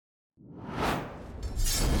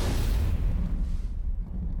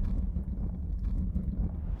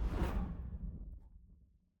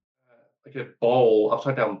a bowl,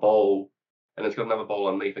 upside down bowl, and it's got another bowl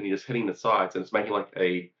underneath, and you're just hitting the sides, and it's making like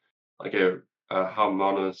a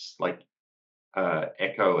harmonious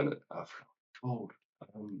echo, and I forgot what it's called.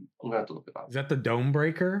 I'm gonna have to look it up. Is that the Dome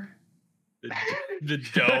Breaker? The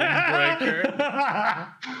Dome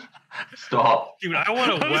Breaker. Stop. Dude, I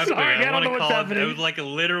want a weapon. Sorry, I want to call happening. it was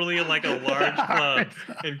literally a large club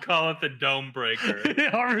and call it the Dome Breaker.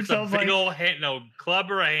 Armored It's a Cell's big old club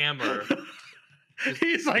or a hammer.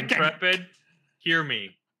 He's like, Intrepid, hear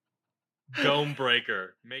me. Dome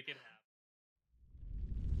Breaker. Make it happen.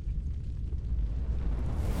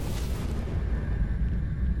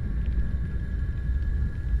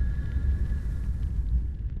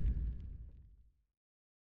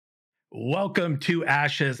 welcome to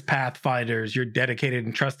Ashes Pathfinders, your dedicated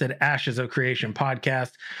and trusted Ashes of Creation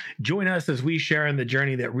podcast. Join us as we share in the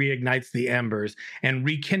journey that reignites the embers and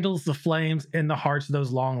rekindles the flames in the hearts of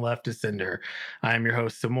those long left to cinder. I am your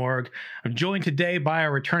host, Samorg. I'm joined today by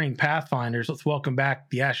our returning Pathfinders. Let's welcome back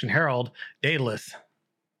the Ashen Herald, Daedalus.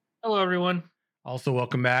 Hello, everyone. Also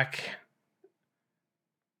welcome back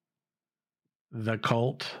the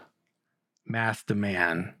Cult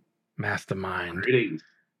Mastermind. Greetings.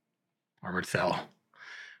 Armored Cell.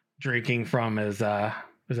 Drinking from his is that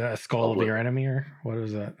a skull of your enemy, or what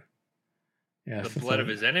is that? Yeah, the blood of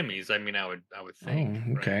his enemies. I mean, I would think.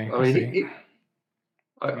 Oh, okay. I mean,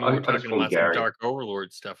 we're talking about some Dark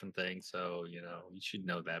Overlord stuff and things, so you should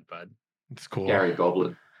know that, bud. It's cool. Gary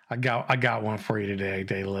Goblin. I got one for you today,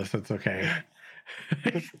 Daedalus. It's okay.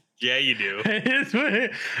 Yeah, you do.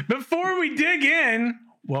 Before we dig in,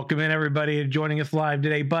 welcome in everybody joining us live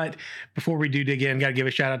today. But before we do dig in, got to give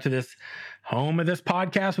a shout out to this home of this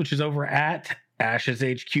podcast, which is over at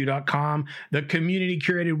asheshq.com, the community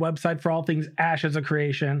curated website for all things Ashes of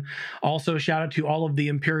Creation. Also, shout out to all of the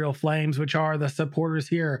Imperial Flames, which are the supporters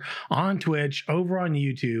here on Twitch, over on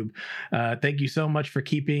YouTube. Thank you so much for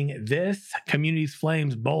keeping this community's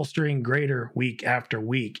flames bolstering greater week after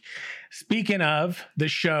week. Speaking of the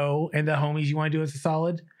show and the homies, you want to do us a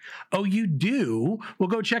solid? Oh, you do? Well,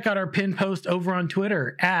 go check out our pinned post over on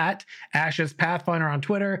Twitter at Ashes Pathfinder on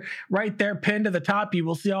Twitter. Right there, pinned to the top, you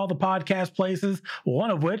will see all the podcast places,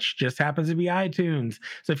 one of which just happens to be iTunes.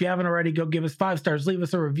 So if you haven't already, go give us 5 stars, leave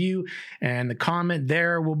us a review, and the comment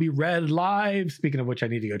there will be read live. Speaking of which, I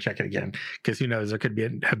need to go check it again, because who knows, there could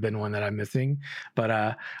have been one that I'm missing. But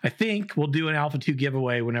I think we'll do an Alpha 2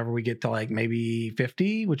 giveaway whenever we get to maybe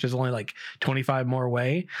 50, which is only 25 more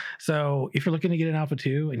away. So if you're looking to get an Alpha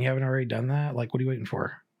 2 and you haven't already done that, what are you waiting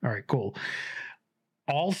for? All right, cool.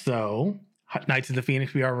 Also, Knights of the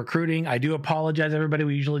Phoenix, we are recruiting. I do apologize, everybody.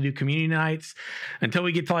 We usually do community nights until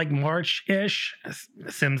we get to March-ish.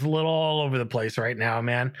 Sim's a little all over the place right now,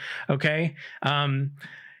 man. Okay. And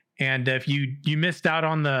if you missed out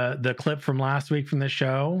on the clip from last week from the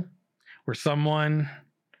show where someone...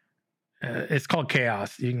 it's called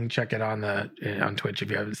Chaos. You can check it on Twitch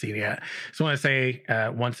if you haven't seen it yet. So I want to say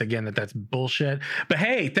once again that's bullshit. But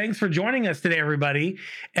hey, thanks for joining us today, everybody.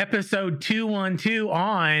 Episode 212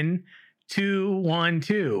 on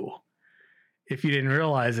 212. If you didn't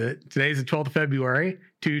realize it, today's the 12th of February,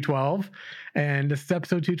 212, and this is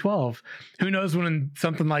episode 212. Who knows when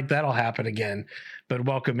something like that'll happen again? But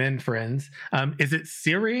welcome in, friends. Is it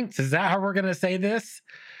Syrinx? Is that how we're going to say this?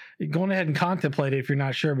 Go ahead and contemplate it if you're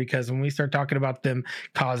not sure, because when we start talking about them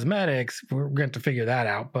cosmetics, we're going to figure that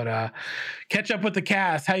out. But catch up with the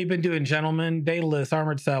cast. How you been doing, gentlemen? Daedalus,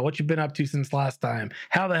 Armored Cell, what you been up to since last time?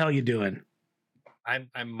 How the hell you doing?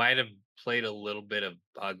 I might have played a little bit of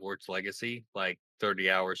Hogwarts Legacy,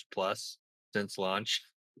 30 hours plus since launch.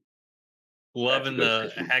 Loving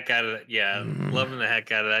the heck out of that. Yeah, loving the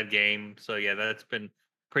heck out of that game. So yeah, that's been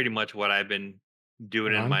pretty much what I've been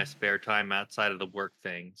doing in my spare time outside of the work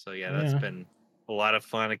thing. So yeah, that's been a lot of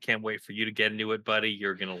fun. I can't wait for you to get into it, buddy.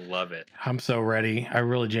 You're gonna love it. I'm so ready. I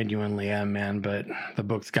really genuinely am, man. But the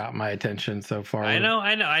book's got my attention so far. I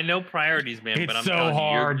know priorities, man. It's but I'm so telling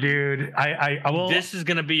hard, dude. I will. This is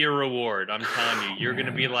gonna be your reward. I'm telling you. You're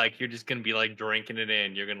gonna be you're just gonna be drinking it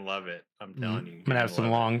in. You're gonna love it. I'm telling you. I'm gonna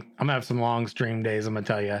have some long stream days. I'm gonna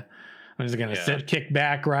tell you. I'm just gonna sit, kick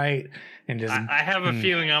back, right, and just. I have a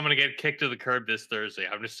feeling I'm gonna get kicked to the curb this Thursday.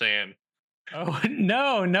 I'm just saying. Oh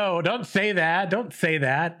no! Don't say that. Don't say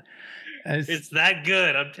that. It's that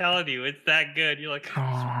good. I'm telling you, it's that good. You're like, Oh,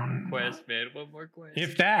 one more quest, man. One more quest.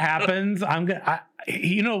 if that happens, I'm gonna.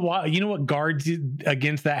 You know what? You know what guards you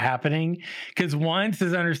against that happening? Because once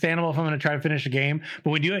is understandable if I'm gonna try to finish a game,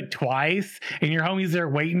 but we do it twice, and your homie's there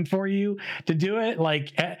waiting for you to do it.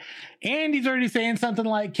 Like, and he's already saying something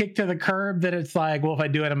like "kick to the curb." That it's like, well, if I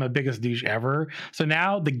do it, I'm the biggest douche ever. So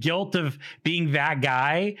now the guilt of being that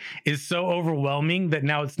guy is so overwhelming that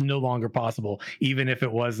now it's no longer possible, even if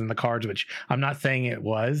it was in the cards, which I'm not saying it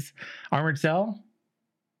was. Armored Cell,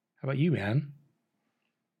 how about you, man?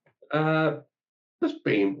 Just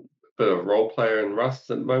being a bit of a role player in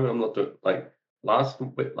Rust at the moment. I'm not doing like last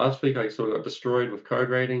week. I sort of got destroyed with code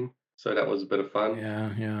rating, so that was a bit of fun.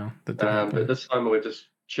 Yeah. But this time we're just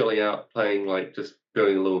chilling out, playing like just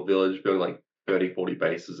building a little village, building like 30, 40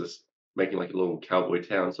 bases, just making like a little cowboy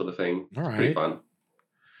town sort of thing. All It's pretty right. fun.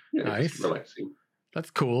 Yeah, Nice. just relaxing.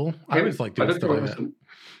 That's cool. I always like doing stuff like that.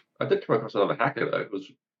 I did come across another hacker though. It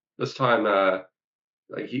was this time.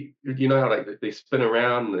 Like you know how like they spin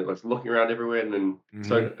around and they're like looking around everywhere, and then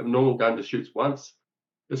so a normal gun just shoots once.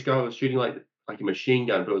 This guy was shooting like a machine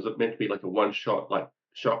gun, but it was meant to be like a one shot like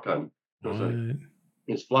shotgun. It was like,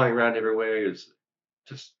 he was flying around everywhere. He was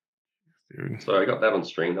just so I got that on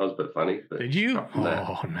stream. That was a bit funny. But Did you? that,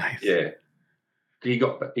 Oh, nice. yeah. He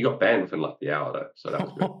got banned within like the hour though, so that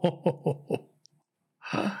was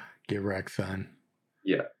good. Get wrecked, son.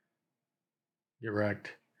 Yeah. Get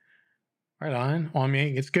wrecked. Right on. Well, I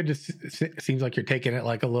mean, it's good to. It seems like you're taking it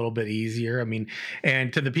like a little bit easier. I mean,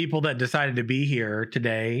 and to the people that decided to be here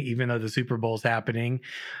today, even though the Super Bowl's happening,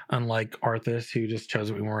 unlike Arthas, who just chose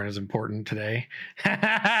that we weren't as important today,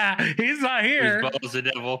 he's not here. Whose balls the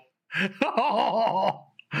devil? Oh,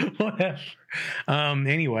 whatever.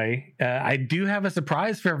 Anyway, I do have a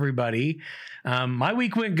surprise for everybody. My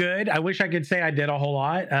week went good. I wish I could say I did a whole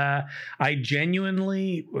lot. I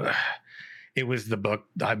genuinely. It was the book.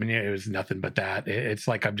 I mean, it was nothing but that. It's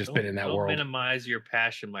like I've just been in that world. Don't minimize your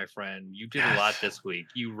passion, my friend. You did a lot this week.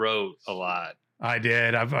 You wrote a lot. I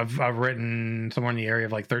did. I've written somewhere in the area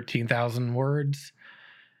of like 13,000 words,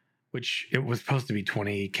 which it was supposed to be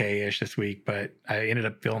 20K ish this week, but I ended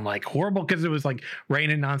up feeling like horrible because it was like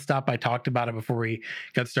raining nonstop. I talked about it before we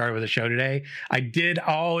got started with the show today.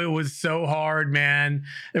 It was so hard, man.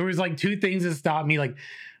 There was like two things that stopped me. Like,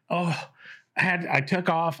 I took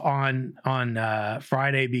off on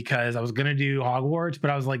Friday because I was gonna do Hogwarts,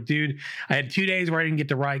 but I was like, dude, I had 2 days where I didn't get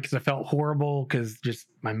to write because I felt horrible because just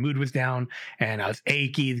my mood was down and I was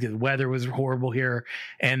achy because the weather was horrible here.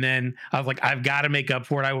 And then I was like, I've got to make up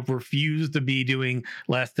for it. I refuse to be doing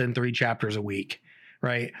less than 3 chapters a week,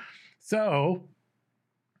 right? So,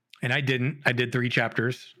 and I didn't. I did 3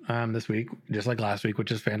 chapters this week, just like last week,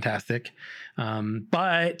 which is fantastic.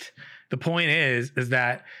 But the point is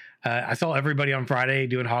that. I saw everybody on Friday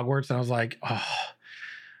doing Hogwarts, and I was like, "Oh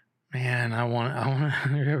man, I want."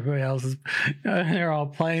 Everybody else is they're all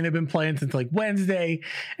playing. They've been playing since like Wednesday,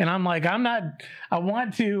 and I'm like, I'm not. I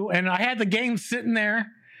want to, and I had the game sitting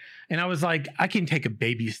there, and I was like, I can take a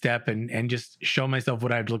baby step and just show myself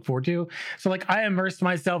what I'd look forward to. So like, I immersed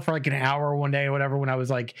myself for like an hour one day or whatever when I was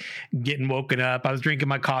like getting woken up. I was drinking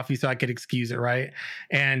my coffee so I could excuse it, right?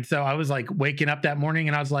 And so I was like waking up that morning,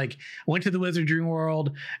 and I was like, went to the Wizardry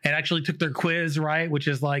World and actually took their quiz, right? Which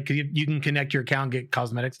is like you can connect your account and get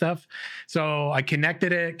cosmetic stuff. So I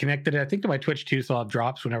connected it, I think to my Twitch too, so I'll have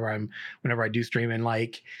drops whenever I do stream, and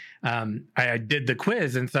like. I did the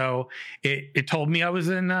quiz, and so it told me I was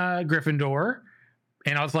in Gryffindor,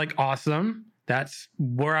 and I was like, awesome, that's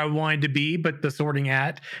where I wanted to be. But the Sorting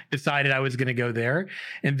Hat decided I was going to go there,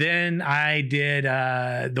 and then I did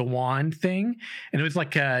the wand thing, and it was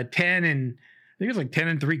like 10 and I think it was like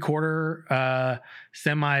 10 3/4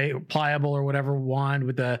 semi pliable or whatever wand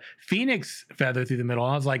with the Phoenix feather through the middle.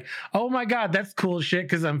 And I was like, oh my god, that's cool as shit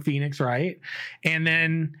because I'm Phoenix, right? And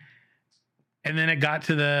then it got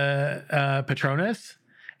to the Patronus,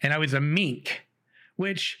 and I was a mink,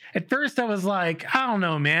 which at first I was like, I don't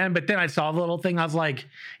know, man. But then I saw the little thing. I was like,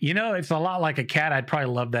 it's a lot like a cat. I'd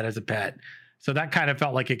probably love that as a pet. So that kind of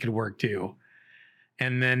felt like it could work too.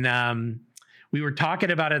 And then we were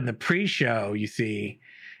talking about it in the pre-show, you see.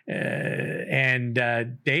 And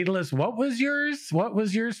Daedalus, what was yours? What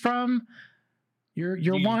was yours from? Your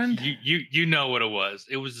wand? You know what it was.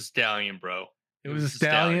 It was a stallion, bro. It was a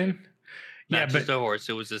stallion. Not just a horse,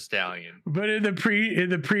 it was a stallion. But in the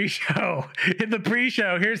pre-show,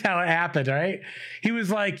 here's how it happened, right? He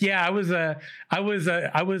was like, "Yeah, I was a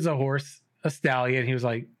horse, a stallion." He was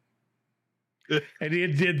like, and he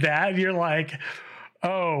did that, and you're like,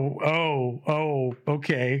 oh,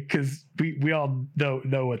 okay, because we all don't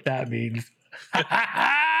know what that means.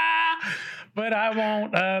 But I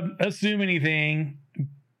won't assume anything.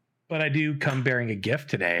 But I do come bearing a gift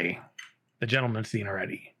today. The gentleman's seen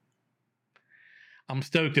already. I'm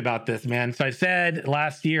stoked about this, man. So I said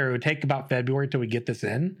last year it would take about February till we get this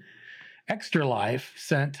in. Extra Life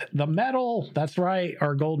sent the medal. That's right,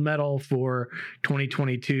 our gold medal for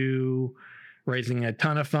 2022, raising a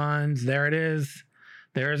ton of funds. There it is.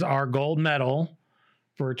 There's our gold medal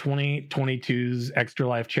for 2022's Extra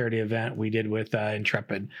Life charity event we did with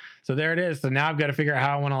Intrepid. So there it is. So now I've got to figure out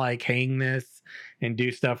how I want to like hang this and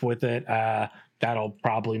do stuff with it. That'll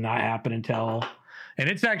probably not happen until, and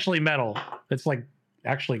it's actually metal. It's like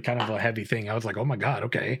actually kind of a heavy thing. I was like, oh my God,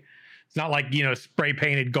 okay. It's not like, spray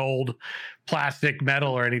painted gold plastic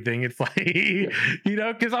metal or anything. It's like,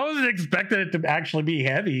 because I wasn't expecting it to actually be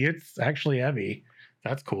heavy. It's actually heavy.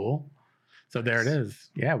 That's cool. So there it is.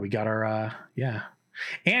 Yeah, we got our, yeah.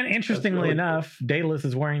 And interestingly really enough, Daedalus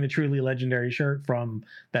is wearing the truly legendary shirt from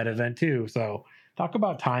that event too. So talk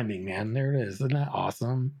about timing, man. There it is. Isn't that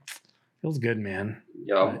awesome? Feels good, man.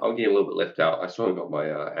 Yeah, I'm getting a little bit left out. I still haven't got my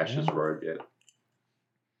Ashes robe yet.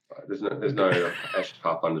 There's no Ashes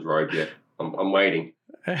Pathfinder's robe yet. I'm waiting.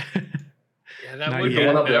 Yeah, that Not would yet. be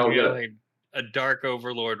One up there, that'd I'll be get it. like a Dark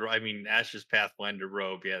Overlord. I mean, Ash's Pathfinder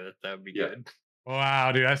robe. Yeah, that would be Yeah. good.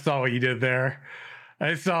 Wow, dude, I saw what you did there.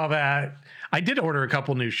 I saw that. I did order a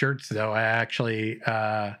couple new shirts though. I actually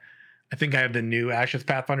I think I have the new Ashes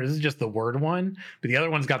Pathfinder. This is just the word one, but the other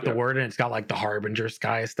one's got the Yeah. word and it's got like the Harbinger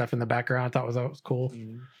sky stuff in the background. I thought that was cool.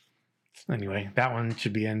 Anyway, that one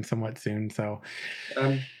should be in somewhat soon. So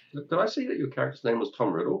Did I see that your character's name was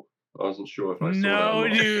Tom Riddle? I wasn't sure if I saw that. no, or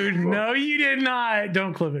not. dude, no, you did not.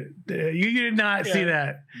 Don't clip it. You did not see Yeah.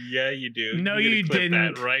 that. Yeah, you do. No, You're gonna you clip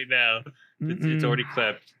didn't. That right now. It's Mm-mm. already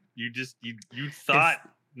clipped. You thought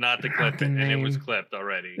not to clip it, not the and it was name. clipped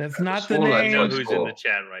already. That's I not the swore I I know name. saw who's in the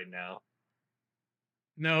chat right now.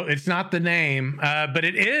 No, it's not the name, but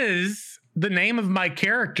it is the name of my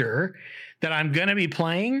character that I'm going to be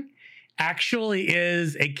playing. Actually,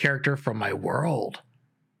 is a character from my world.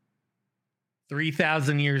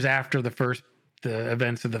 3,000 years after the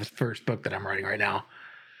events of the first book that I'm writing right now,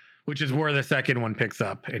 which is where the second one picks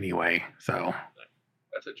up anyway. So,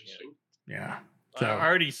 That's interesting. yeah. I So,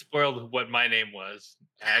 already spoiled what my name was.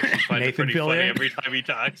 I actually find it Nathan pretty funny Fillion? every time he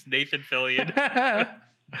talks. Nathan Fillion.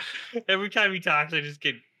 Every time he talks, I just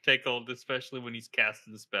get tickled, especially when he's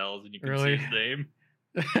casting spells and you can Really? see his name.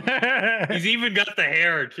 He's even got the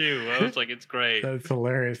hair too. I was like, it's great. that's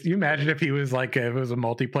hilarious. You imagine if he was like, if it was a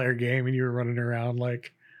multiplayer game and you were running around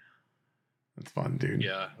like, that's fun, dude.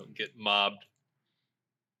 Yeah, get mobbed.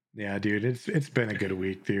 Yeah, dude, it's been a good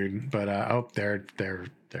week, dude. But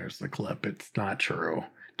there's the clip. It's not true.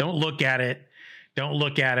 Don't look at it. Don't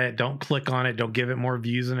look at it. Don't click on it. Don't give it more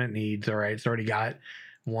views than it needs. All right, it's already got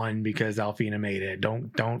one because Alfina made it.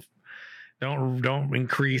 Don't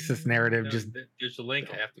increase this narrative. No, Just there's a link.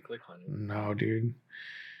 I have to click on it. no, dude.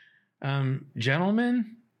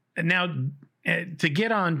 Gentlemen, now to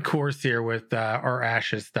get on course here with our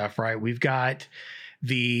Ashes stuff, right? We've got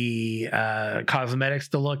the cosmetics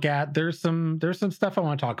to look at. There's some stuff I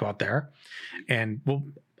want to talk about there, and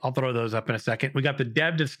I'll throw those up in a second. We got the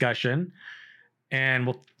dev discussion, and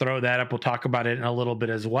we'll throw that up. We'll talk about it in a little bit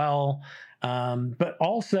as well. But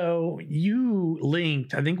also, you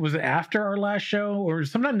linked, I think, was it after our last show or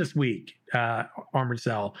sometime this week, Armored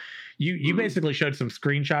Cell? You basically showed some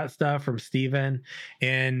screenshot stuff from Steven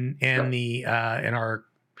in our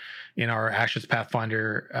Ashes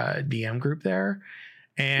Pathfinder DM group there.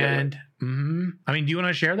 And I mean, do you want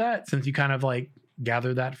to share that since you kind of like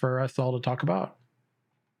gathered that for us all to talk about?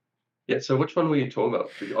 Yeah, so which one were you talking about?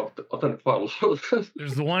 I've done quite a lot of this.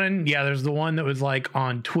 There's the one that was like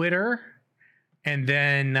on Twitter, and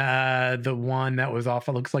then the one that was off,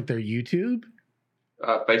 it looks like their YouTube.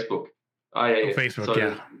 Facebook. Yeah. Facebook, so,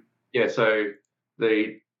 yeah. Yeah, so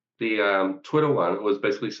the Twitter one was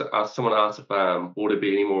basically someone asked if will there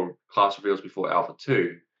be any more class reveals before Alpha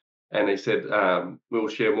 2? And they said, we will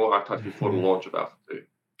share more archetypes before the launch of Alpha 2.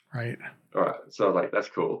 Right. All right. So I was like, that's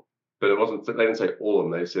cool. But they didn't say all of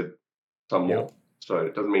them. They said some more. So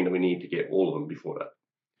it doesn't mean that we need to get all of them before that.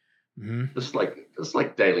 Mm-hmm. It's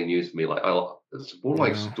like daily news for me. Like it's more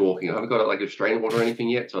like stalking. I haven't got like a restraining order or anything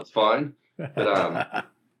yet, so it's fine. But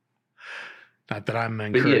not that I'm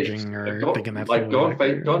encouraging or thinking that's like go on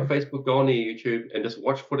Facebook, go on their YouTube, and just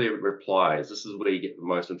watch for their replies. This is where you get the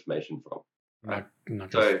most information from. I'm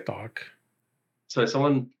not gonna stalk.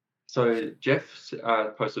 So Jeff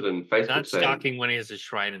posted in Facebook Not saying, stalking when he has a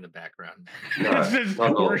shrine in the background. No, it's just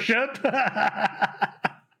not at all. worship.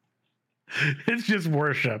 It's just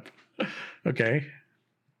worship. Okay.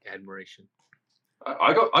 Admiration.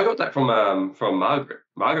 I got that from Margaret.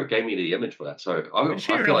 Margaret gave me the image for that, so Did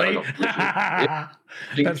she I feel like I really? got permission. Yeah,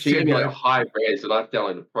 That's she too gave me like a good. high res, and I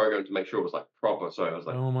downloaded the program to make sure it was like proper. So I was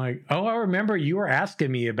like, Oh my! Oh, I remember you were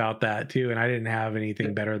asking me about that too, and I didn't have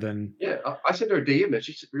anything better than. yeah. I sent her a DM,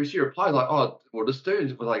 and she replied like, "Oh, well, this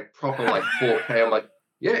dude was like proper like 4K." I'm like,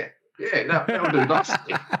 yeah, that would do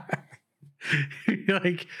nicely. You're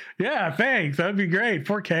like, yeah, thanks. That'd be great.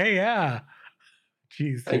 4K, yeah.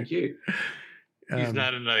 Jeez, Thank dude. you. She's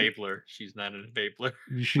not an enabler. She's not an enabler.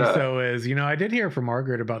 She No. so is. You know, I did hear from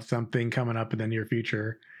Margaret about something coming up in the near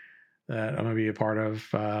future that I'm gonna be a part of,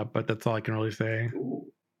 but that's all I can really say.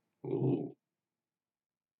 Ooh. Ooh.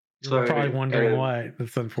 You're probably wondering and what.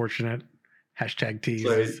 That's unfortunate. Hashtag so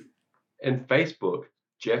teases. in Facebook,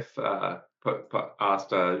 Jeff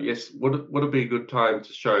asked, yes, would it be a good time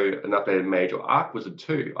to show an updated Mage or Arc Wizard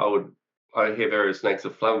too? I hear various snakes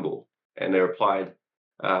are flammable, and they replied,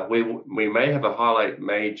 we may have a highlight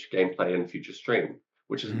Mage gameplay in future stream,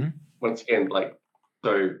 which is once again like,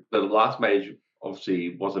 so the last Mage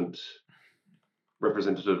obviously wasn't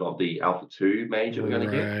representative of the Alpha 2 Mage that we're going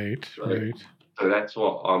to get. Right. So that's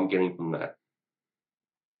what I'm getting from that.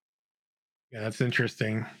 Yeah, that's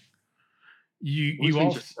interesting. You Which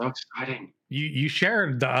also is so exciting. You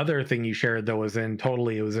shared the other thing you shared though was in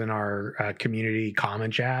our community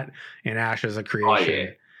comment chat in Ash as a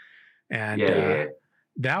creation. And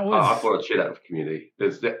that was I thought I'd share that with the community.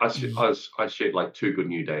 I shared like 2 good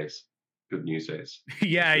news days.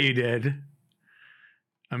 Yeah, you did.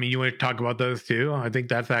 I mean, you want to talk about those too? I think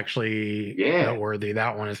that's actually noteworthy.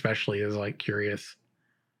 That one especially is like curious.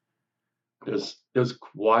 There's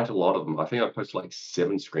quite a lot of them. I think I posted like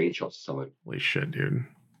 7 screenshots or something. Holy shit, dude.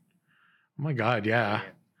 Oh my god, yeah.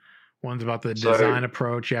 One's about the design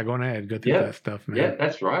approach. Yeah, go ahead. Go through that stuff, man. Yeah,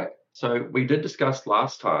 that's right. So we did discuss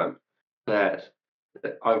last time that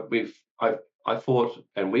we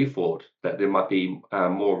thought that there might be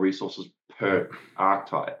more resources per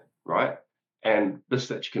archetype, right? And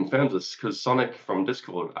this actually confirms this because Sonic from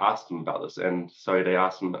Discord asked them about this, and so they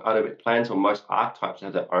asked them, are there plans for most archetypes to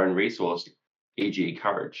have their own resource, e.g.,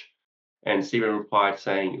 courage? And Stephen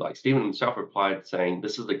himself replied saying,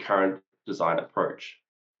 this is the current design approach,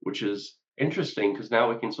 which is interesting because now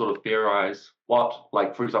we can sort of theorize what,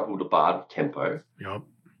 like for example, the Bard Tempo. Yep.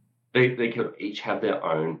 They could each have their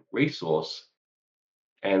own resource,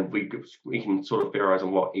 and we can sort of theorize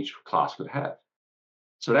on what each class could have.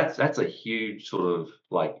 So that's a huge sort of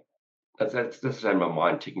like that's had my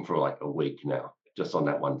mind ticking for like a week now, just on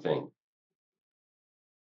that one thing.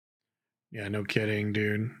 Yeah, no kidding,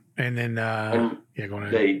 dude. And then yeah, go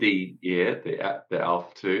ahead. The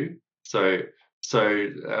Alpha 2. So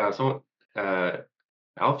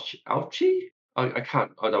Alfchi? I'm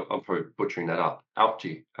probably butchering that up.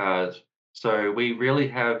 Alfchi. So we really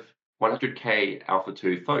have 100k Alpha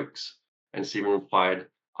 2 folks. And Stephen replied,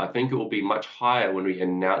 I think it will be much higher when we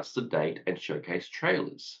announce the date and showcase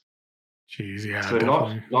trailers. Jeez, yeah. So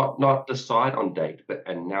definitely. not decide on date, but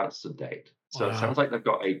announce the date. So it sounds like they've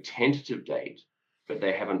got a tentative date, but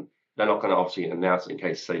they're not going to obviously announce it in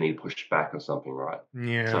case they need to push back or something, right?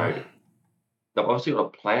 Yeah. So they've obviously got a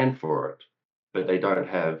plan for it, but they don't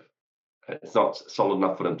have. It's not solid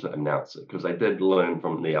enough for them to announce it because they did learn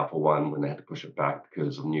from the Alpha 1 when they had to push it back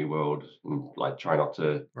because of New World and like trying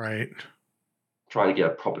to get a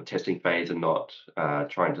proper testing phase and not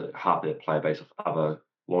trying to halve their player base of other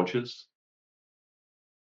launches.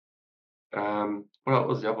 What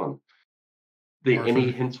was the other one?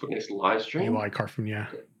 Any hints for next live stream? UI Carfin, yeah.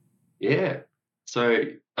 Yeah. So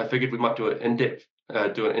I figured we might do an in-depth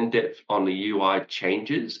on the UI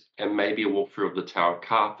changes and maybe a walkthrough of the Tower of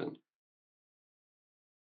Carfin.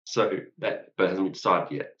 So but it hasn't been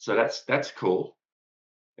decided yet. So that's cool.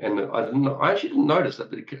 And I actually didn't notice that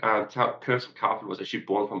the Curse of Carfin was actually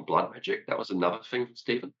born from blood magic. That was another thing from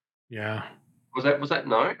Stephen. Yeah. Was that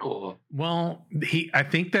known or? Well, I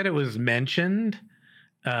think that it was mentioned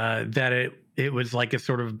that it was like a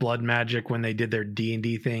sort of blood magic when they did their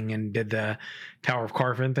D&D thing and did the Tower of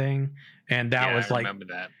Carfin thing, and that was like, remember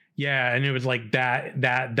that. Yeah, and it was like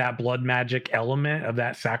that blood magic element of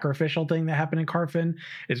that sacrificial thing that happened in Carfin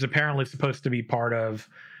is apparently supposed to be part of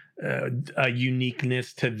a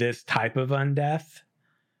uniqueness to this type of undeath.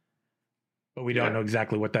 But we don't know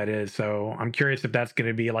exactly what that is. So I'm curious if that's going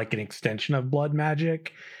to be like an extension of blood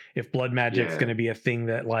magic. If blood magic's going to be a thing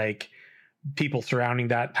that like people surrounding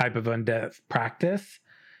that type of undeath practice,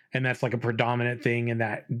 and that's like a predominant thing in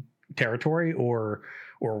that territory, or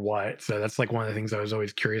what. So that's like one of the things I was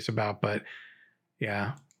always curious about. But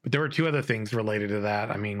yeah, but there were 2 other things related to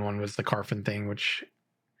that. I mean, one was the Carfin thing, and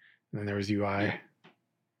then there was UI.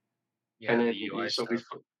 Yeah, and then the UI stuff.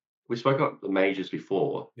 we spoke about the mages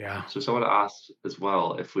before. Yeah. So someone asked as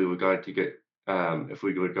well if we were going to get if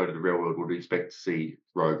we would go to the real world, would we expect to see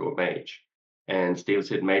rogue or mage? And Steve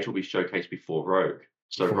said mage will be showcased before rogue.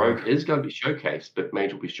 So Before. rogue is going to be showcased, but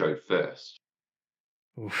mage will be showed first.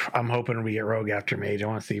 Oof, I'm hoping we get rogue after mage. I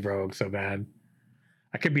want to see rogue so bad.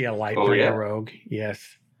 I could be a light Oh, bringer yeah? rogue.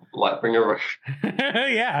 Yes. Lightbringer rogue.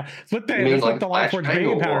 Yeah. That's what You mean that's like what the a Lightforge flashbang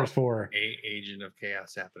or Bane powder's what? for. Agent of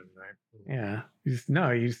Chaos happening, right? Yeah.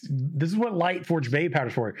 This is what Lightforge Bay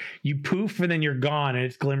powder's for. You poof and then you're gone and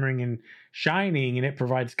it's glimmering and shining and it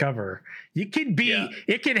provides cover. It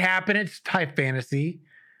could happen. It's high fantasy.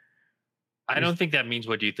 I don't think that means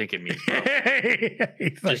what you think it means, bro.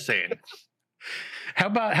 It's like- Just saying. How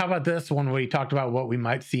about this one where we talked about what we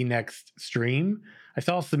might see next stream? I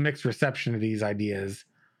saw some mixed reception of these ideas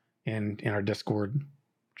in our Discord,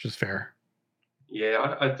 which is fair.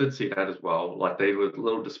 Yeah, I did see that as well. Like they were a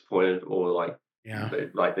little disappointed, or like Yeah. they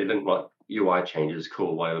didn't like UI changes,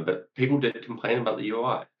 cool, whatever. But people did complain about the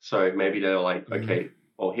UI, so maybe they're like, Mhm. okay,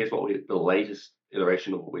 well, here's the latest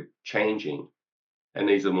iteration of what we're changing, and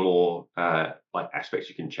these are more like aspects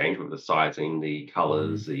you can change with the sizing, the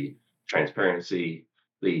colors, the transparency,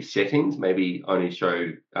 the settings. Maybe only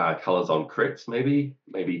show colors on crits. Maybe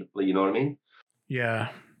you know what I mean. Yeah.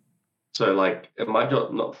 So like it might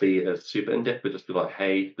not be as super in depth, but just be like,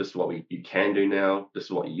 hey, this is what you can do now. This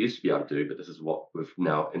is what you used to be able to do, but this is what we've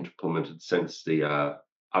now implemented since the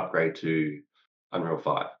upgrade to Unreal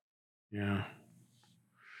 5. Yeah.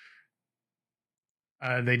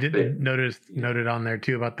 They did noted on there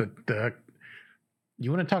too about the.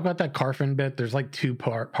 You want to talk about that Carfin bit? There's like two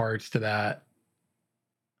parts to that.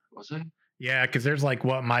 Was it? Yeah, because there's like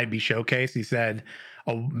what might be showcased. He said,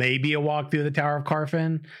 maybe a walk through the Tower of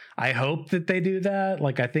Carfin. I hope that they do that.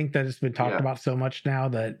 Like I think that it's been talked about so much now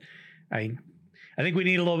that I think we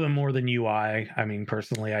need a little bit more than UI. I mean,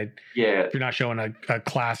 personally, if you're not showing a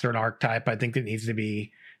class or an archetype, I think it needs to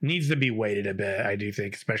be weighted a bit. I do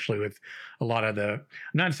think, especially with a lot of I'm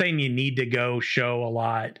not saying you need to go show a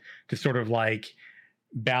lot to sort of like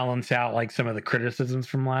balance out like some of the criticisms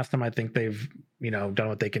from last time. I think they've done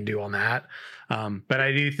what they can do on that. But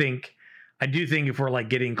I do think if we're like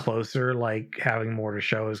getting closer, like having more to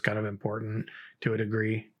show is kind of important to a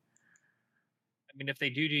degree. I mean, if they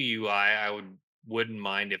do UI, I wouldn't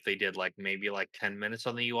mind if they did like maybe like 10 minutes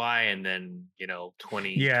on the UI and then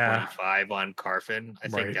 20 25 on Carfin. I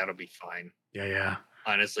think that'll be fine. Yeah.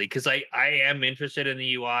 Honestly, because I am interested in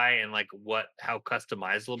the UI and like how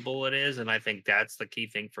customizable it is, and I think that's the key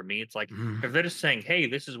thing for me. It's like if they're just saying, "Hey,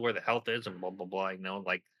 this is where the health is," and blah blah blah,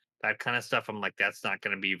 like that kind of stuff. I'm like, that's not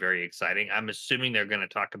going to be very exciting. I'm assuming they're going to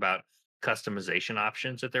talk about customization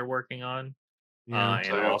options that they're working on,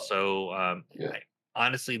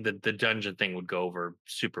 honestly, the dungeon thing would go over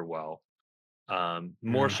super well,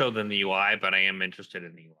 more so than the UI. But I am interested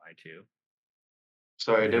in the UI too.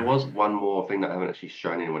 So there was one more thing that I haven't actually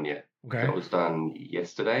shown anyone yet. Okay. That was done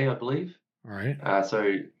yesterday, I believe. All right.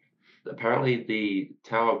 So apparently the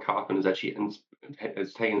Tower of Carfin is actually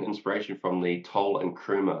has taken inspiration from the Toll and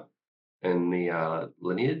Kruma in the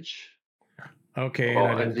Lineage. Okay.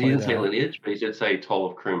 Well, he didn't say Lineage, but he did say Toll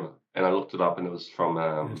of Kruma. And I looked it up and it was from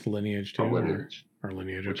it's Lineage too. From Lineage. Or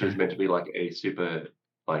Lineage, which is meant to be like a super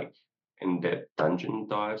like in-depth dungeon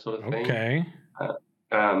dive sort of thing. Okay.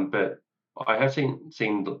 But I have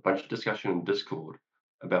seen a bunch of discussion in Discord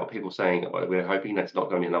about people saying we're hoping that's not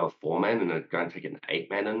going to be another 4-man and they're going to take an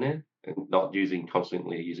 8-man in there and not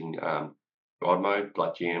constantly using God mode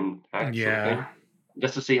like GM hacks sort of thing,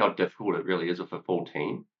 just to see how difficult it really is with a full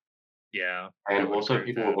team. Yeah. And also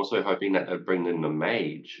people were also hoping that they'd bring in the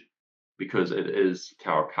mage because it is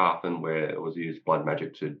Tower of Carfin where it was used blood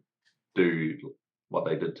magic to do what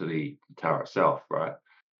they did to the tower itself, right?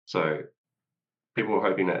 So people were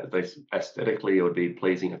hoping that aesthetically it would be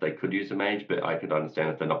pleasing if they could use a mage, but I could understand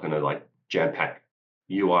if they're not going to like jam pack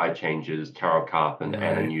UI changes, Tower of Carfin,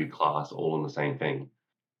 and a new class all in the same thing.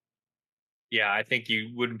 Yeah, I think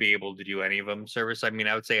you wouldn't be able to do any of them service. I mean,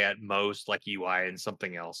 I would say at most like UI and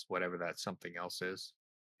something else, whatever that something else is.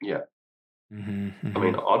 Yeah. I mean,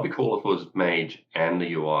 I'd be cool if it was mage and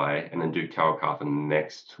the UI and then do Tower of Carfin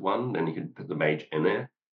next one, then you could put the mage in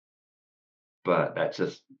there. But that's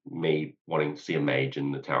just me wanting to see a mage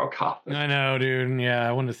in the Tower of Carfin. I know, dude. Yeah,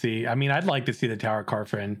 I want to see. I mean, I'd like to see the Tower of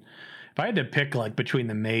Carfin. If I had to pick like between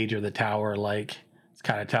the mage or the tower, like it's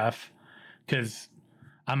kind of tough because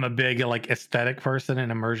I'm a big like aesthetic person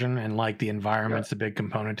and immersion, and like the environment's a big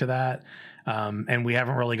component to that. And we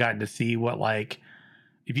haven't really gotten to see what like,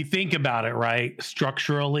 if you think about it, right,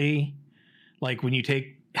 structurally, like when you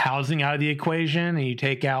take housing out of the equation and you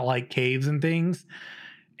take out like caves and things,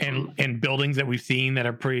 and buildings that we've seen that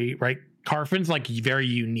are pretty right. Carfin's like very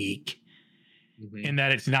unique in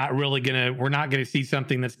that it's not really we're not gonna see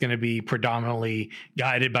something that's gonna be predominantly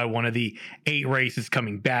guided by one of the 8 races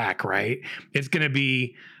coming back, right? It's gonna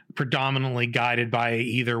be predominantly guided by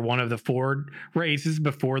either one of the 4 races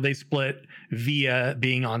before they split via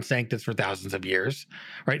being on Sanctus for thousands of years,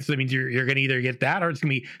 right? So that means you're gonna either get that or it's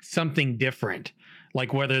gonna be something different.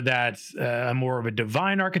 Like whether that's more of a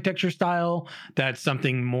divine architecture style, that's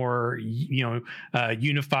something more,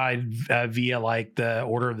 unified via like the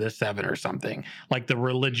Order of the Seven or something, like the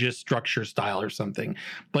religious structure style or something.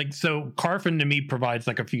 Like, so Carfin to me provides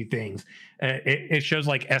like a few things. It shows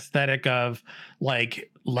like aesthetic of like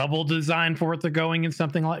level design for what they're going in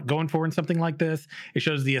something like going for in something like this. It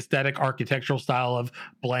shows the aesthetic architectural style of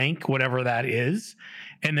blank, whatever that is.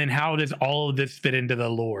 And then how does all of this fit into the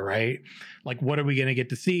lore, right? Like, what are we going to get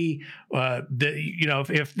to see? If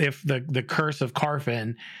the curse of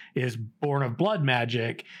Carfin is born of blood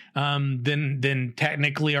magic, then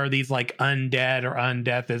technically are these like undead or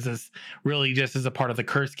undeath? Is this really just as a part of the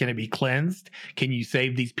curse? Can it be cleansed? Can you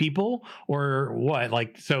save these people or what?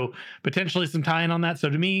 Like, so potentially some tie-in on that. So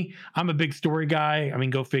to me, I'm a big story guy. I mean,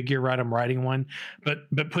 go figure, right? I'm writing one,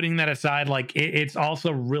 but putting that aside, like it's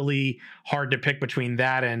also really hard to pick between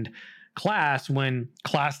that and class when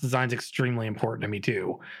class design is extremely important to me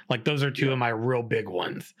too. Like those are 2 of my real big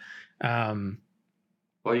ones.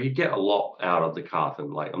 Well, you get a lot out of the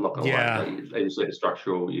Carfin. Like, I'm not going to lie. They just say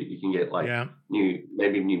structural. You can get like new.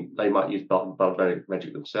 They might use blood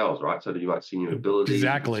magic themselves, right? So that you might see new abilities.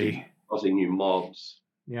 Exactly. Obviously, new mobs.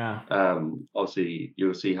 Yeah. Obviously,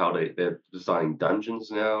 you'll see how they're designing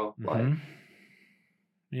dungeons now. Like,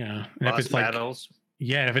 and if it's battles.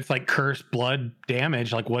 If it's like cursed blood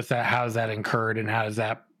damage, like what's that? How is that incurred, and how does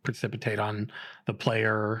that precipitate on the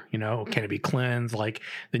player? Can it be cleansed? Like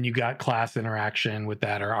then you got class interaction with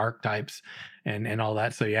that or archetypes and all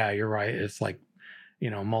that. So yeah, you're right. It's like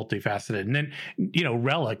multifaceted, and then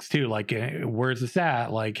relics too. Like where's this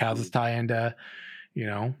at? Like how's this tie into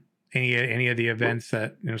any of the events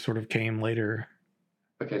that sort of came later?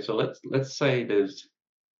 Okay, so let's say there's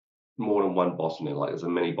more than one boss in there. Like there's a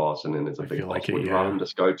mini boss and then there's a big boss. Would you rather them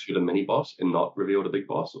just go to the mini boss and not reveal the big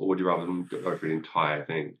boss, or would you rather them go through the entire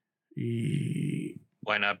thing?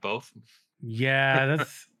 Why not both? Yeah,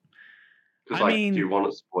 that's. Because do you want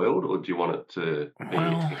it spoiled or do you want it to be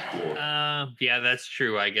explored? Yeah, that's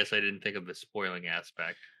true. I guess I didn't think of the spoiling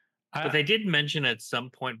aspect. But they did mention at some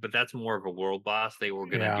point, but that's more of a world boss. They were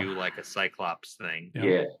going to do like a Cyclops thing.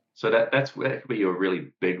 Yeah. So that could be a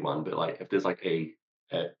really big one. But like if there's like a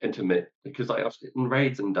intimate, because like in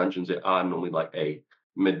raids and dungeons there are normally like a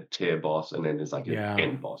mid-tier boss and then there's like an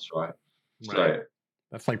end boss, right? So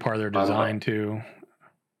that's like part of their design too.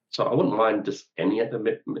 So I wouldn't mind just any at the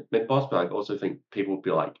mid boss, but I also think people would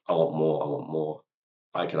be like, I want more.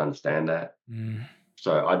 I can understand that.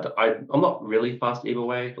 So I'm not really fast either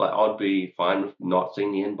way. Like I'd be fine with not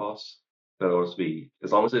seeing the end boss. But it'll also be,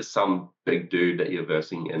 as long as there's some big dude that you're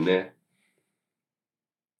versing in there.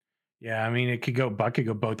 Yeah, I mean, it could go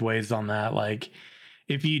both ways on that. Like,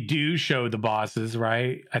 if you do show the bosses,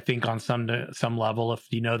 right? I think on some level, if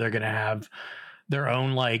they're gonna have their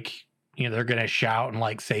own, like, they're gonna shout and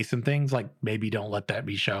like say some things, like maybe don't let that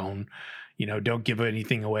be shown. Don't give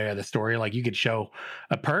anything away of the story. Like you could show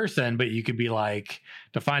a person, but you could be like,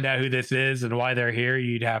 to find out who this is and why they're here,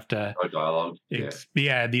 you'd have to dialogue.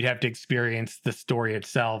 You'd have to experience the story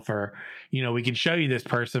itself, or we can show you this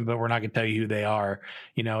person, but we're not gonna tell you who they are.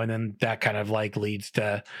 And then that kind of like leads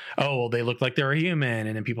to, oh, well, they look like they're a human,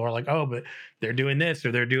 and then people are like, oh, but they're doing this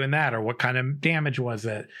or they're doing that, or what kind of damage was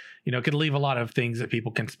it? It could leave a lot of things that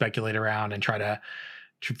people can speculate around and try to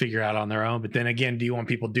figure out on their own. But then again, do you want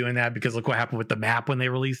people doing that? Because look what happened with the map when they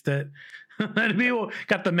released it. People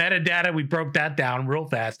got the metadata. We broke that down real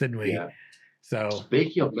fast, didn't we? Yeah. So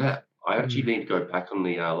speaking of that, I actually need to go back on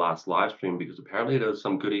the last live stream because apparently there was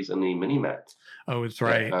some goodies in the mini map. Oh, it's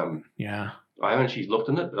right. Yeah. I haven't actually looked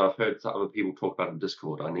in it, but I've heard some other people talk about it in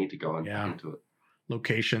Discord. I need to go into it.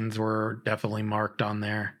 Locations were definitely marked on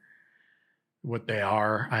there. What they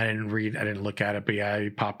are. I didn't look at it, but yeah,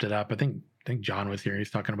 he popped it up. I think John was here.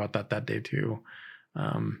 He's talking about that day too.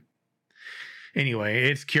 Anyway,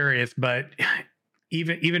 it's curious, but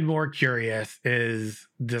even more curious is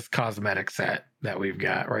this cosmetic set that we've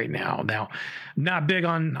got right now. Now, I'm not big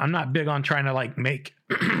on trying to like make,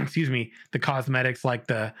 the cosmetics like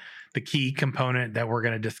the key component that we're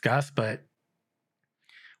going to discuss. But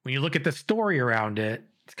when you look at the story around it,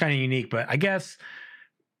 it's kind of unique. But I guess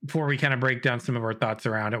before we kind of break down some of our thoughts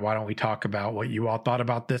around it, why don't we talk about what you all thought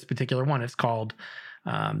about this particular one? It's called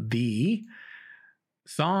the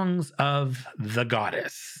Songs of the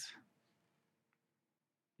Goddess.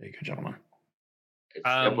 There you go, gentlemen. It's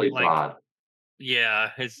definitely like bad. yeah,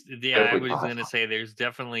 I Definitely was bad. gonna say there's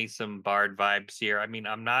definitely some Bard vibes here. I mean,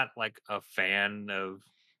 I'm not like a fan of.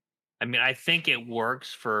 I mean, I think it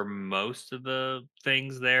works for most of the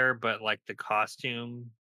things there, but like the costume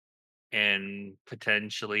and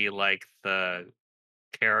potentially like the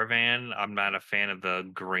caravan, I'm not a fan of the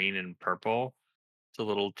green and purple. It's a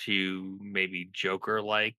little too maybe Joker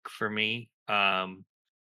like for me.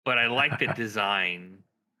 But I like the design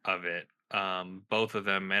of it, both of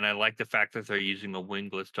them, and I like the fact that they're using a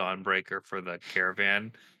wingless Dawnbreaker for the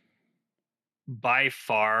caravan. By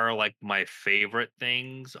far, like my favorite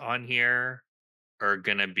things on here are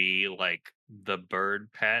gonna be like the bird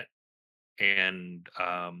pet, and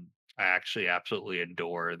I actually absolutely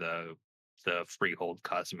adore the Freehold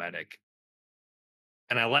cosmetic,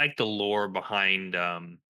 and I like the lore behind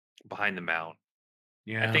the mount. I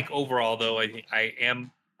Yeah. think overall, though,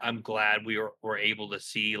 I'm glad were able to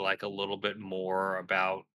see like a little bit more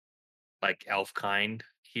about like elf kind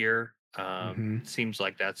here. Mhm. Seems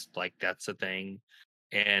like that's a thing,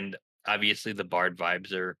 and obviously the bard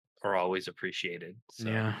vibes are always appreciated. So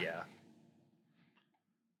Yeah. yeah.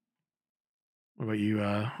 What about you,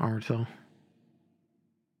 Armored Soul?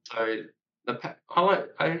 So the pack, I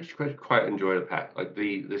actually quite enjoy the pack. Like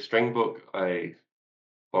the string book, I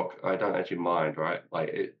don't actually mind, right? Like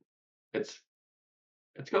it's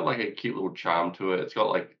it's got like a cute little charm to it. It's got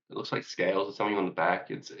like it looks like scales or something on the back.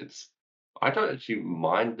 It's I don't actually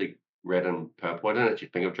mind the red and purple. I didn't actually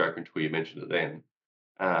think of Joker until you mentioned it then.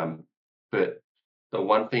 Um, but the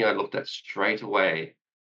one thing I looked at straight away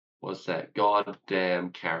was that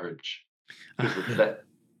goddamn carriage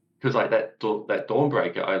because like that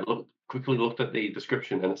Dawnbreaker. I quickly looked at the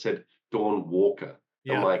description and it said Dawn Walker.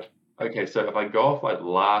 I'm Yeah. like, okay, so if I go off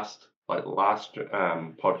last podcast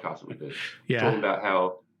that we did, talking Yeah. about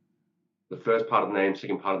how the first part of the name,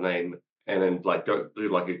 second part of the name, and then like go do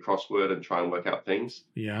like a crossword and try and work out things.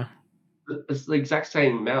 Yeah. It's the exact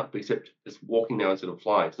same amount, except it's walking now instead of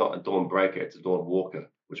flying. It's not a Dawn Breaker, it's a Dawn Walker,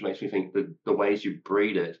 which makes me think that the ways you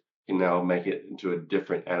breed it can now make it into a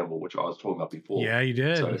different animal, which I was talking about before. Yeah, you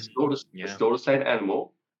So did. it's it's Yeah. still the same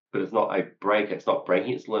animal, but it's not a breaker. It's not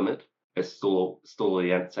breaking its limit. It's still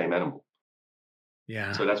the same animal.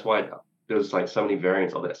 Yeah. So that's why there's like so many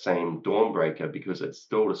variants of that same Dawnbreaker because it's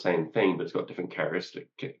still the same thing, but it's got different characteristic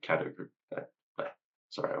category.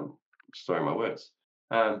 Sorry, I'm storing my words.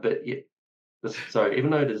 But yeah, so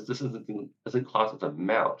even though this isn't classed as a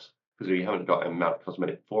mount because we haven't got a mount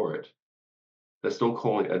cosmetic for it, they're still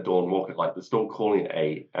calling it a Dawn Walker. Like they're still calling it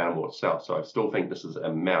a animal itself. So I still think this is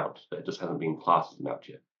a mount that just hasn't been classed as a mount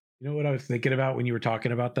yet. You know what I was thinking about when you were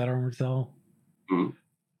talking about that, Armored Soul? Mhm.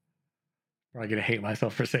 I'm gonna hate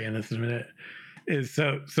myself for saying this in a minute. Is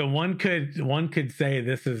so one could say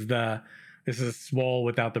this is swole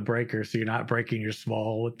without the breaker, so you're not breaking your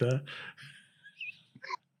swole with the.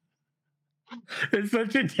 It's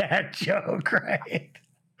such a dad joke, right?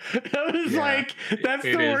 That was like that's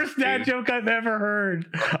it the is, worst dad dude. joke I've ever heard.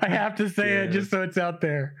 I have to say it just so it's out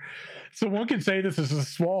there. So one could say this is a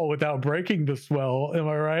swole without breaking the swell. Am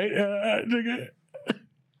I right?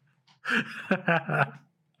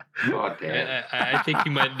 God damn. I think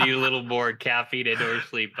you might need a little more caffeine and or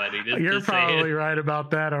sleep, buddy. You're Just saying. probably right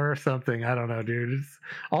about that or something. I don't know, dude.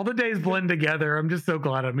 All the days blend together. I'm just so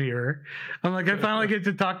glad I'm here. I'm like, I finally get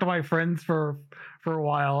to talk to my friends for a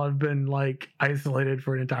while. I've been like isolated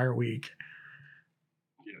for an entire week.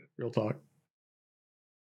 Yeah. Real talk.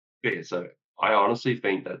 Yeah, so I honestly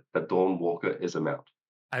think that the Dawn Walker is a mount.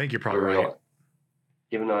 I think you're probably right.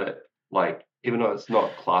 Even though it's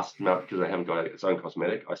not classed mount because they haven't got its own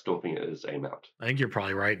cosmetic, I still think it is a mount. I think you're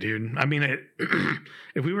probably right, dude. I mean,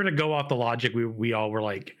 if we were to go off the logic we all were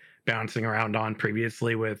like bouncing around on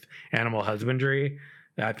previously with animal husbandry,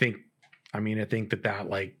 I think that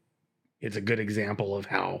like it's a good example of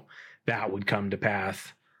how that would come to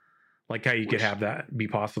pass. Like how you could have that be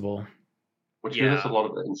possible. Which gives us a lot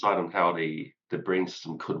of insight on how the breeding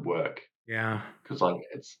system could work. Yeah. Because like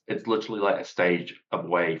it's literally like a stage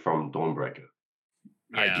away from Dawnbreaker.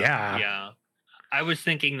 Yeah. I was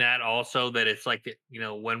thinking that also that it's like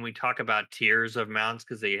when we talk about tiers of mounts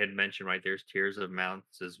because they had mentioned right there's tiers of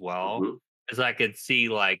mounts as well. Mhm. As I could see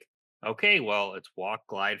like okay, well it's walk,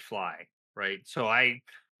 glide, fly, right? So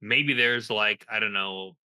maybe there's like I don't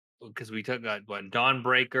know because we took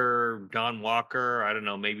Dawnbreaker, Dawn Walker. I don't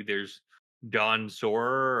know. Maybe there's Dawn Soarer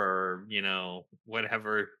or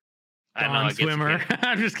whatever. I don't know. Dawn Swimmer.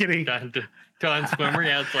 I'm just kidding. Dawn Swimmer.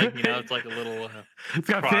 Yeah, it's like it's like a little it's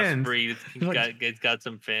got fins. crossbreed. It's got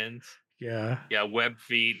some fins. Yeah. Yeah, web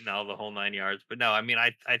feet and all the whole 9 yards. But no, I mean,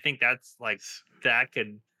 I think that's like that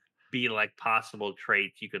could be like possible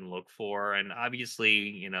traits you can look for, and obviously,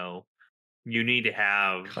 you need to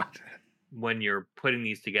have God. when you're putting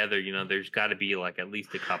these together. There's got to be like at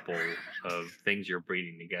least a couple of things you're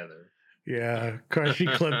breeding together. Yeah, of course she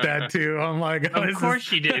clipped that too. Oh my god! Of course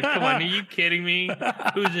she did. Come on, are you kidding me?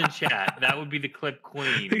 Who's in chat? That would be the clip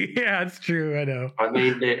queen. Yeah, it's true. I know. I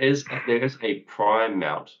mean, there is a prime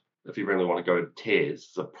mount. If you really want to go tiers,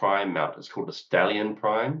 it's a prime mount. It's called a Stallion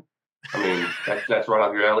Prime. I mean, that's right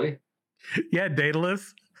up your alley. Yeah,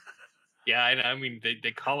 Daedalus. Yeah, I mean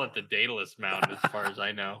they call it the Daedalus mount as far as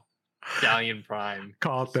I know. Stallion Prime.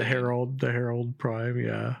 Call it the Herald Prime.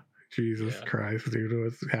 Yeah. Jesus Yeah. Christ, dude,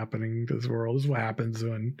 what's happening to this world? This is what happens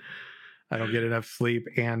when I don't get enough sleep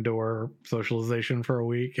and or socialization for a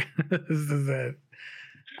week. This is it.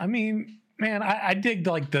 I mean, man, I dig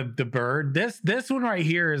like the bird. This one right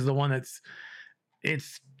here is the one that's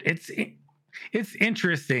it's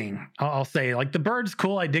interesting. I'll say like the bird's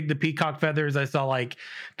cool. I dig the peacock feathers. I saw like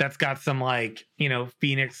that's got some like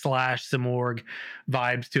Phoenix / Simorgh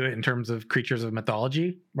vibes to it in terms of creatures of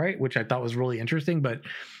mythology, right? Which I thought was really interesting, but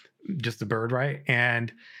just a bird, right?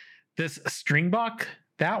 And this stringbuck,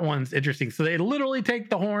 that one's interesting. So they literally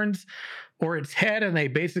take the horns or its head and they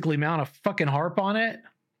basically mount a fucking harp on it.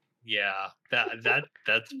 Yeah,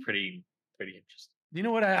 that's pretty interesting. You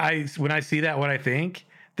know what I when I see that, what I think?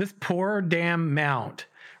 This poor damn mount,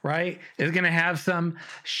 right, is gonna have some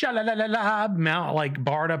sha-la-la-la-la mount like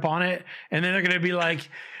barred up on it, and then they're gonna be like,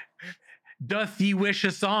 "Doth ye wish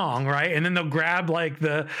a song?" Right, and then they'll grab like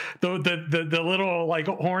the little like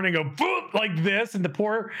horn and go boop like this, and the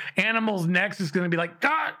poor animal's neck is gonna be like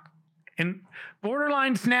God, and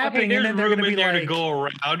borderline snapping, and then they're gonna be there like, to go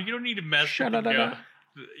around. You don't need to mess. Sha-la-la-la.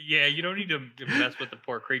 Yeah, you don't need to mess with the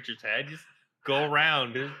poor creature's head. Just go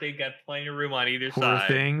around. They got plenty of room on either poor side.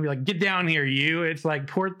 thing. Be like, get down here, you. It's like,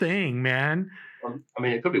 poor thing, man. I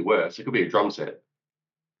mean, it could be worse. It could be a drum set.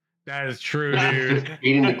 That is true, dude. Just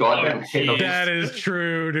eating the goddamn head off. That is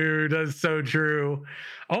true, dude. That's so true.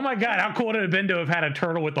 Oh my god, how cool would it have been to have had a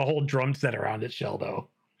turtle with the whole drum set around its shell, though?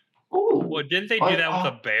 Ooh, Well, didn't they do that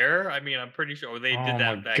with a bear? I mean, I'm pretty sure they Oh did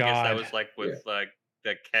that. my I guess that God. was like with like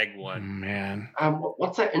the keg Oh, one. man.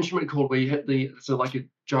 what's that instrument called where you hit like a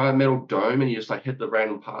giant metal dome and you just like hit the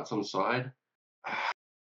random parts on the side?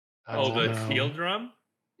 Oh, the no. steel drum.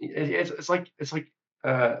 It's like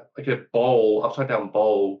a bowl, upside down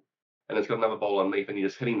bowl, and it's got another bowl underneath, and you're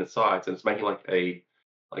just hitting the sides, and it's making like a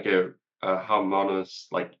harmonious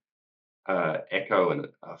like echo, and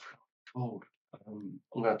I forgot what it's called. I'm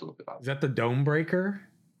gonna have to look it up. Is that the dome breaker?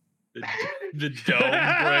 The dome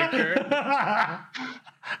breaker.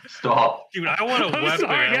 Stop. Dude, I want a I'm weapon.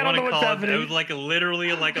 sorry, I I don't want know to what's call it. happening. It was like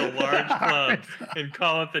literally like a large club, and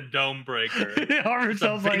call it the dome breaker. Harvard It's a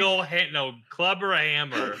sounds big like old club or a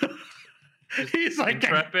hammer. he's like,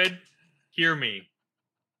 Intrepid, hear me.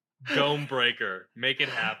 Dome breaker, make it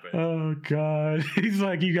happen. oh god, he's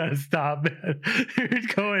like, you gotta stop, man. You're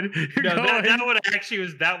going. No, that one actually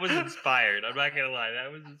was inspired. I'm not gonna lie,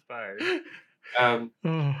 that was inspired.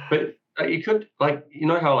 Oh. But you could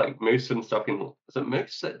how like moose and stuff can. Is it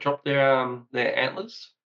moose that drop their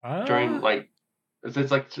antlers during like?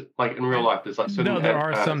 It's like in real life. There's like certain no, there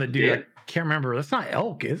are some that do. deer, I can't remember. That's not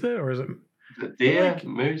elk, is it, or is it? the deer, like-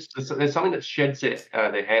 moose. There's something that sheds their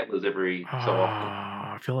antlers every so often.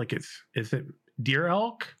 I feel like is it deer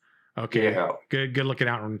elk? Okay, Yeah. good looking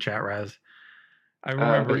out in the chat, Raz. I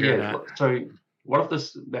remember But hearing yeah, that. so what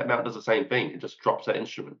if that mount does the same thing? It just drops that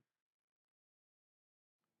instrument.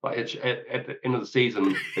 Like at the end of the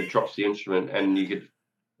season, it drops the instrument, and the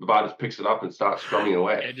bar just picks it up and starts strumming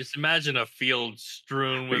away. Yeah, just imagine a field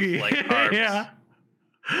strewn with like harps. Yeah.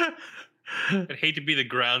 I'd hate to be the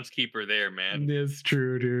groundskeeper there, man. It's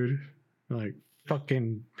true, dude. Like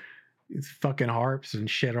fucking these fucking harps and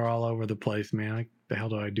shit are all over the place, man. Like, the hell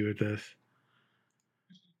do I do with this?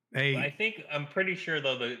 Hey, I'm pretty sure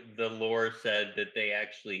though the lore said that they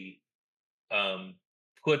actually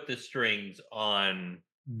put the strings on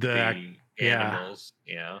the animals,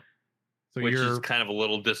 so which you're is kind of a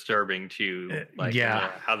little disturbing too. Like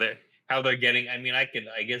yeah. how they're getting. I mean, I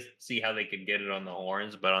guess see how they could get it on the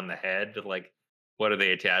horns, but on the head, like what are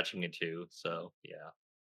they attaching it to? So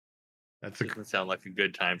yeah, doesn't sound like a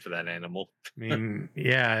good time for that animal. I mean,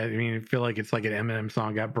 yeah. I mean, I feel like it's like an Eminem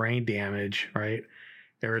song. Got brain damage, right?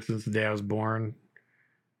 Ever since the day I was born.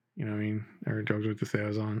 You know what I mean? Every drugs with the say I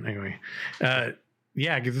was on. Anyway,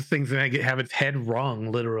 yeah, because this thing's gonna have its head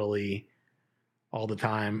wrung literally all the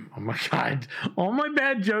time. Oh my god, all my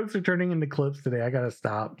bad jokes are turning into clips today. I gotta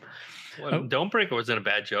stop. Well, Dawnbreaker wasn't a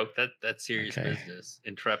bad joke. That's serious business.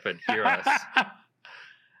 Intrepid, hear us.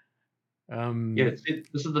 Yeah,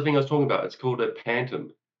 this is the thing I was talking about. It's called a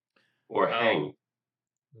pantom or a hang.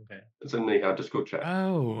 Okay. It's in the Discord chat.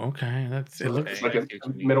 Oh, okay. It looks it's like a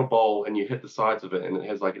metal bowl, and you hit the sides of it, and it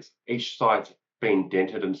has like each side's been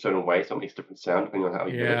dented in a certain way, so it makes different sound depending on how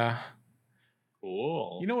you hit it. Yeah.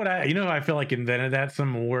 Cool. You know what I feel like invented that?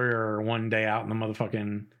 Some warrior one day out in the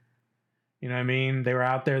motherfucking. You know what I mean? They were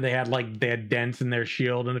out there. They had dents in their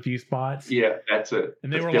shield in a few spots. Yeah, that's it.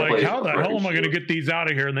 And they were like, "How the hell am I going to get these out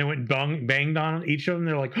of here?" And they went and banged on each of them.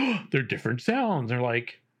 They're like, "Oh, they're different sounds." They're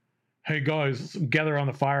like, "Hey guys, gather on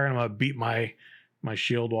the fire, and I'm gonna beat my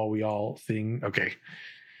shield while we all sing." Okay,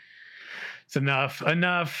 it's enough.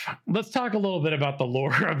 Let's talk a little bit about the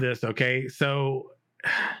lore of this. Okay, so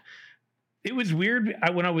it was weird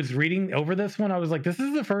when I was reading over this one. I was like, "This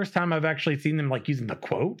is the first time I've actually seen them like using the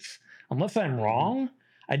quotes." Unless I'm wrong,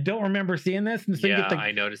 I don't remember seeing this. And so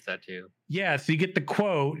I noticed that too. Yeah, so you get the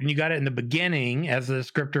quote, and you got it in the beginning as a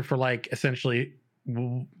descriptor for like essentially,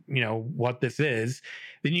 what this is.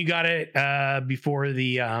 Then you got it before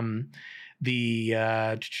the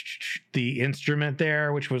instrument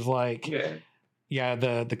there, which was like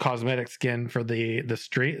the cosmetic skin for the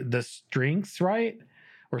strings, right?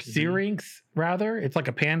 Or syrinx rather. It's like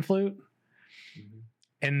a pan flute,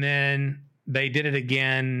 and then they did it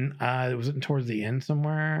again. Was it towards the end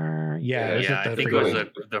somewhere? Yeah, I think it was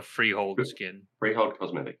the Freehold skin. Freehold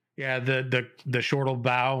cosmetic. Yeah, the shortle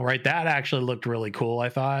bow, right? That actually looked really cool, I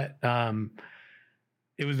thought.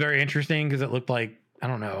 It was very interesting because it looked like, I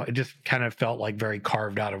don't know, it just kind of felt like very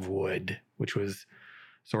carved out of wood, which was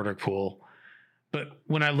sort of cool. But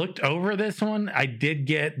when I looked over this one, I did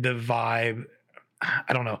get the vibe.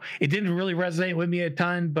 I don't know. It didn't really resonate with me a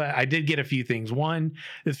ton, but I did get a few things. One,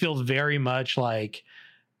 this feels very much like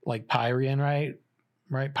Pyrian, right?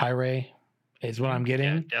 Right? Pyre is what I'm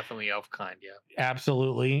getting. Yeah, definitely elf kind, yeah.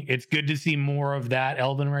 Absolutely. It's good to see more of that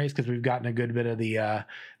elven race because we've gotten a good bit of the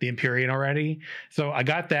Empyrean already. So I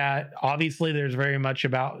got that. Obviously, there's very much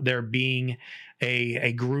about there being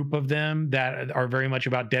a group of them that are very much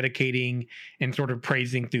about dedicating and sort of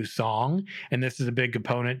praising through song. And this is a big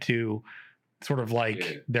component to sort of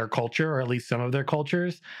like their culture, or at least some of their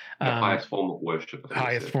cultures. The highest form of worship.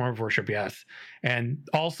 Form of worship, yes. And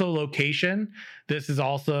also location. This is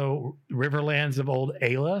also Riverlands of Old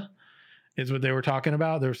Ayla is what they were talking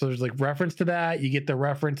about. There's like reference to that. You get the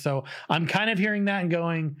reference. So I'm kind of hearing that and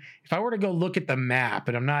going, if I were to go look at the map,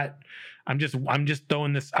 and I'm just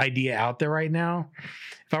throwing this idea out there right now.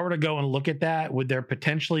 If I were to go and look at that, would there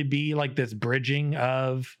potentially be like this bridging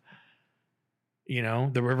of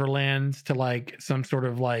the Riverlands to like some sort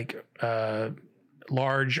of like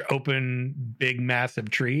large, open, big, massive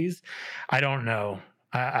trees? I don't know.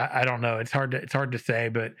 I don't know. It's hard to say,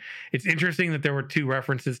 but it's interesting that there were two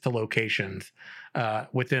references to locations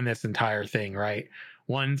within this entire thing, right?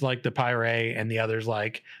 One's like the Pyre, and the other's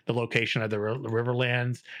like the location of the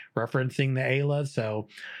Riverlands, referencing the Ayla. So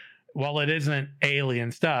while it isn't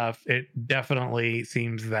alien stuff, it definitely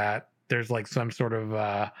seems that there's like some sort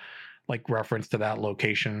of like reference to that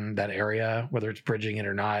location, that area, whether it's bridging it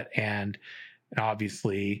or not, and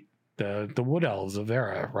obviously the wood elves of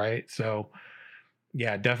Vera, right? So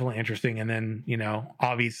yeah, definitely interesting. And then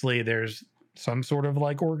obviously there's some sort of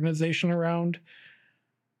like organization around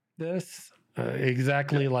this.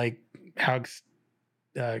 Exactly like how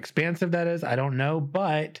expansive that is, I don't know,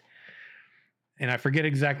 but and I forget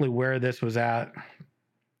exactly where this was at,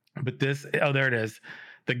 but there it is,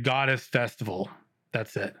 the Goddess Festival.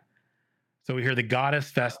 That's it. So we hear the Goddess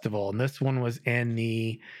Festival, and this one was in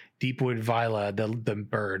the Deepwood Vila, the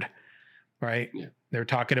bird, right? Yeah. They're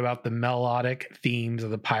talking about the melodic themes of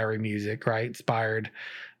the Pyre music, right? Inspired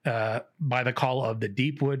by the call of the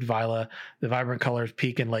Deepwood Vila, the vibrant colors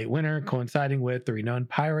peak in late winter, coinciding with the renowned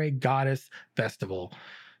Pyre Goddess Festival.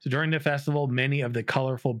 So during the festival, many of the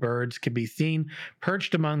colorful birds can be seen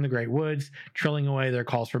perched among the great woods, trilling away their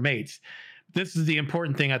calls for mates. This is the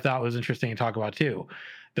important thing I thought was interesting to talk about too.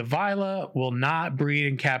 The Vila will not breed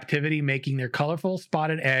in captivity, making their colorful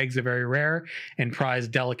spotted eggs a very rare and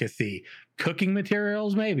prized delicacy. Cooking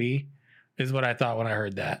materials, maybe, is what I thought when I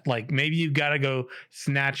heard that. Like maybe you've got to go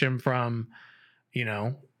snatch them from,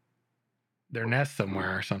 their nest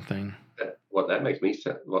somewhere or something. What that makes me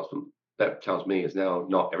say, that tells me is now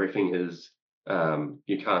not everything is.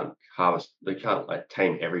 You can't harvest. They can't like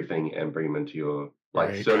tame everything and bring them into your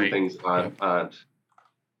certain things aren't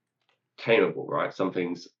tameable, right? Some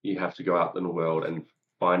things you have to go out in the world and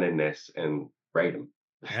find a nest and raid them.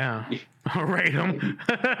 Yeah, raid them.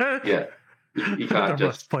 Yeah. You The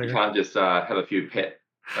Rust you player. can't just have a few pet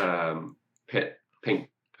pink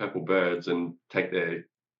purple birds and take their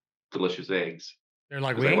delicious eggs They're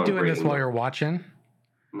like, because we they ain't won't doing breed this while anymore. you're watching.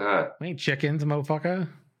 No, We ain't chickens, motherfucker.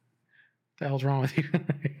 The hell's wrong with you?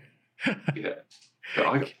 yeah. But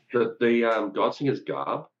I got the God Singer's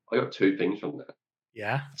garb. I got two things from that.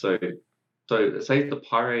 Yeah. So say the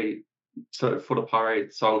Pyre. So for the Pyre,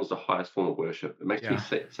 song is the highest form of worship. It makes me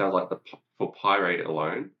Yeah. sound like for Pyre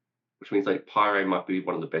alone, which means like Pyre might be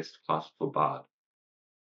one of the best classes for Bard.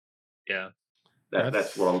 Yeah.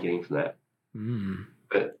 That's what I'm getting from that. Mm,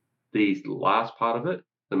 But the last part of it,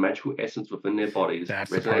 the magical essence within their bodies that's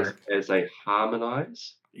the resonates part. as they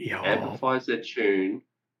harmonize, Yo. amplifies their tune,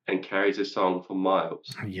 and carries their song for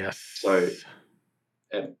miles. Yes. So,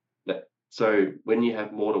 so when you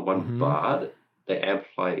have more than one Mhm. bard, they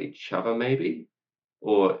amplify each other, maybe,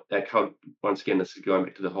 or that could once again, this is going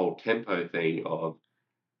back to the whole tempo thing of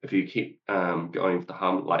if you keep going with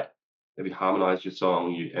the like if you harmonize your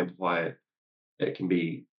song, you amplify it, it can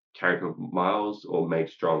be carried for miles or made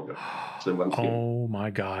stronger. So once again, Oh my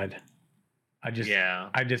God.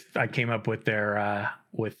 I came up with their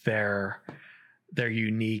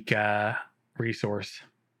unique resource.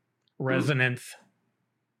 Resonance.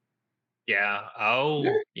 Yeah. Oh,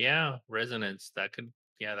 yeah. Resonance. That could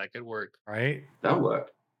work. Right? that'll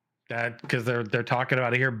work. That because they're talking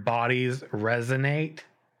about here, bodies resonate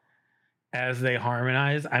as they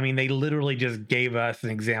harmonize. I mean, they literally just gave us an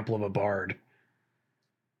example of a bard.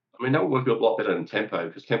 I mean, that would work a lot better than tempo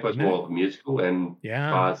because tempo is Wouldn't more it? of a musical, and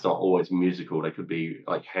Yeah. bards not always musical. They could be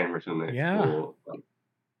like handwritten, Yeah. or like,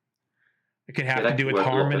 It could have that to do could with work a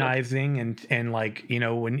lot better. harmonizing and like, you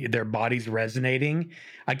know, when their body's resonating.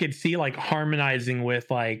 I could see like harmonizing with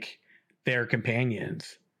like their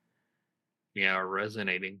companions. Yeah, or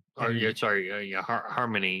resonating. Or And- yeah, sorry, yeah,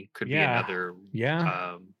 harmony could be Yeah. another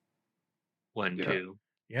Yeah. one Yeah. too.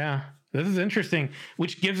 Yeah, this is interesting,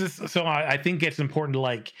 which gives us, so I think it's important to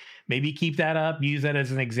like maybe keep that up, use that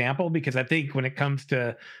as an example, because I think when it comes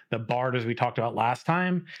to the bard, as we talked about last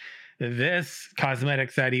time, this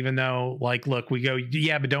cosmetic set, even though like, look, we go,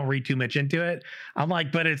 yeah, but don't read too much into it. I'm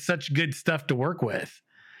like, but it's such good stuff to work with.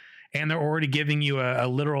 And they're already giving you a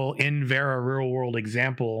literal in vera real world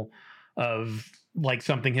example of like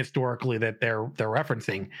something historically that they're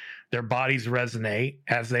referencing. Their bodies resonate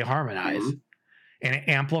as they harmonize. Mhm. And it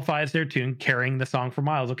amplifies their tune, carrying the song for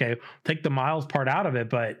miles. Okay, take the miles part out of it,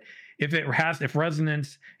 but if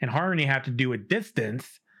resonance and harmony have to do with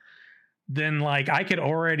distance, then like I could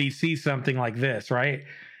already see something like this, right?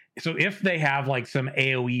 So if they have like some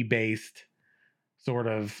AOE based sort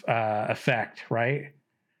of effect, right?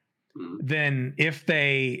 Mhm. Then if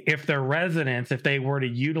they were to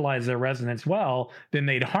utilize their resonance well, then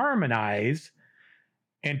they'd harmonize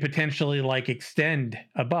and potentially like extend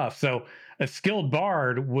a buff. So a skilled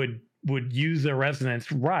bard would use their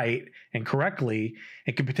resonance right and correctly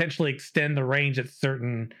and could potentially extend the range at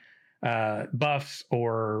certain buffs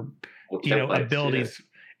or Or you know templates, abilities.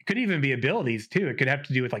 It could even be abilities too. It could have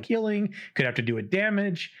to do with like healing, could have to do with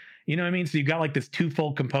damage. You know what I mean? So you've got like this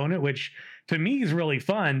twofold component, which to me is really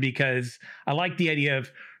fun because I like the idea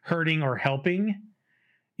of hurting or helping.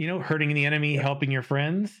 You know, hurting the enemy, helping your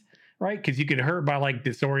friends, right? Because you could hurt by like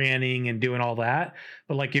disorienting and doing all that.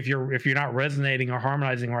 But like if you're not resonating or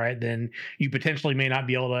harmonizing right, then you potentially may not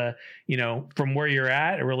be able to, you know, from where you're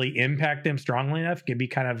at, really impact them strongly enough. It could be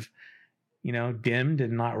kind of, you know, dimmed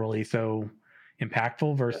and not really so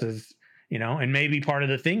impactful versus, you know, and maybe part of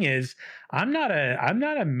the thing is I'm not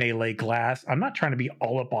a melee class. I'm not trying to be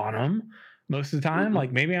all up on them most of the time. Mhm.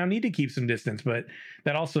 Like maybe I need to keep some distance, but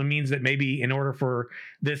that also means that maybe in order for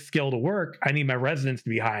this skill to work, I need my resonance to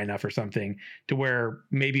be high enough or something to where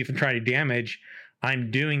maybe if I'm trying to damage, I'm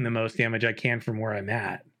doing the most damage I can from where I'm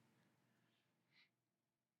at.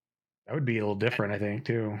 That would be a little different, I think,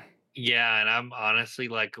 too. Yeah, and I'm honestly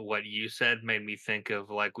like what you said made me think of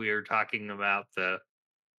like we were talking about the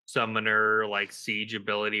summoner like siege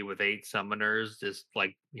ability with 8 summoners just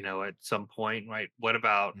like, you know, at some point, right? What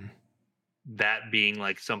about that being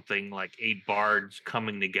like something like 8 bards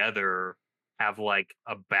coming together have like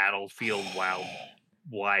a battlefield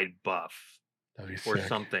wide buff That'd be or sick.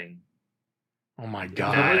 something. Oh my They've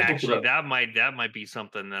god. already That talked actually about- that might be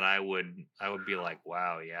something that I would be like,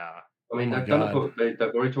 wow, yeah. I mean, Oh my they've done it. God. They've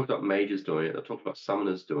already talked about mages doing it. They've talked about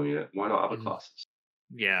summoners doing it. Why not other Mhm. classes?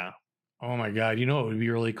 Yeah. Oh my god, you know what would be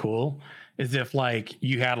really cool is if like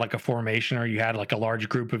you had like a formation or you had like a large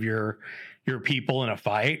group of your people in a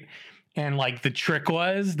fight and like the trick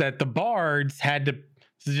was that the bards had to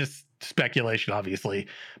just speculation, obviously,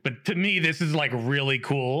 but to me, this is like really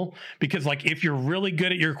cool because, like, if you're really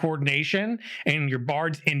good at your coordination and your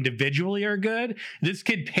bards individually are good, this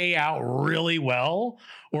could pay out really well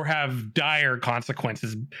or have dire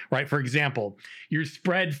consequences, right? For example, you're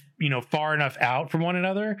spread, far enough out from one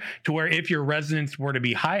another to where if your resonance were to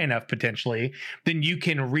be high enough potentially, then you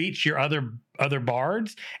can reach your other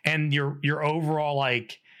bards, and your overall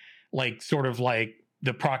like sort of like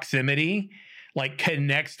the proximity like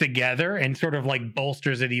connects together and sort of like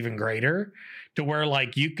bolsters it even greater to where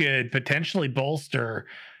like you could potentially bolster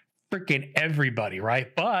freaking everybody,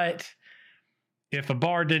 right? But if a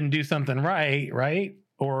bar didn't do something right,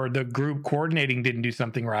 or the group coordinating didn't do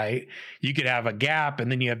something right, you could have a gap,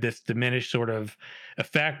 and then you have this diminished sort of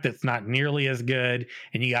effect that's not nearly as good.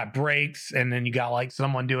 And you got breaks, and then you got like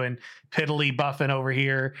someone doing piddly buffing over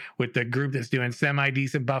here with the group that's doing semi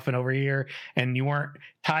decent buffing over here, and you weren't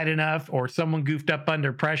tight enough, or someone goofed up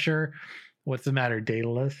under pressure. What's the matter,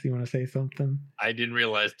 Daedalus? You want to say something? I didn't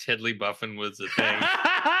realize Tiddly Buffin was a thing.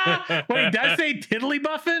 Wait, did I say tiddly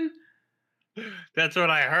buffing? That's what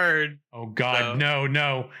I heard. Oh God, So-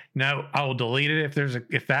 no! I will delete it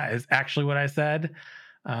if that is actually what I said.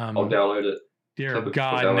 I'll download it. Dear Clip it,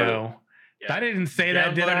 God, download it. no! Yeah. I didn't say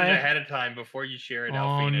that, did Download I? it ahead of time before you share it, Oh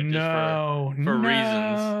Alfina, no! for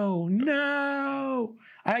reasons. No!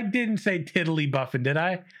 I didn't say tiddly buffing, did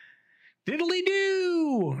I? Diddly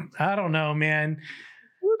do! I don't know, man.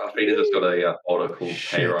 Alfina's just got a folder called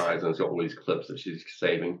Shit. Pay Rise, and it's got all these clips that she's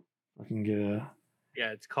saving. I can get a.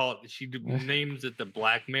 Yeah, it's called. She names it the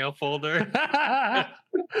blackmail folder. I'm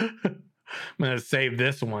gonna save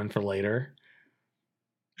this one for later.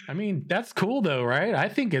 I mean, that's cool though, right? I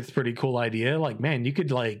think it's a pretty cool idea. Like, man, you could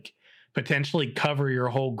like potentially cover your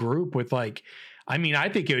whole group with like, I mean, I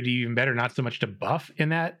think it would be even better not so much to buff in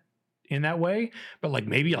that way, but like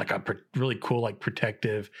maybe like a really cool like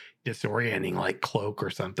protective disorienting like cloak or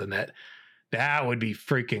something that would be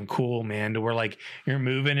freaking cool, man, to where like you're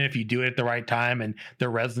moving, and if you do it at the right time and the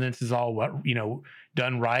resonance is all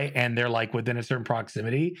done right, and they're like within a certain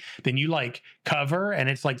proximity, then you like cover, and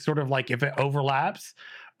it's like sort of like if it overlaps,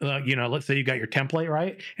 let's say you got your template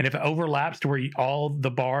right, and if it overlaps to where all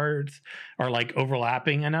the bards are like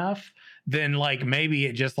overlapping enough, then like maybe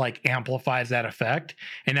it just like amplifies that effect,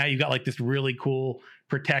 and now you got like this really cool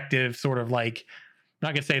protective sort of like, I'm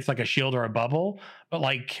not gonna say it's like a shield or a bubble, but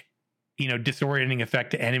like disorienting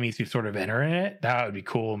effect to enemies who sort of enter in it. That would be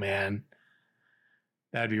cool, man.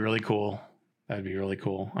 That'd be really cool. I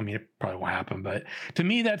mean, it probably won't happen, but to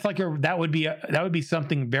me, that's like that would be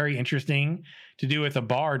something very interesting to do with a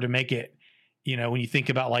bar to make it, when you think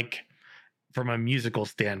about like from a musical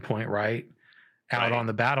standpoint, right? Out on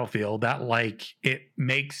the battlefield, that like it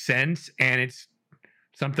makes sense, and it's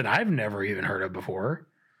something I've never even heard of before.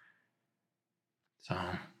 So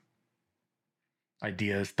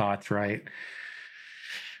ideas, thoughts, right?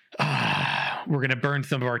 We're going to burn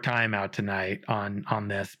some of our time out tonight on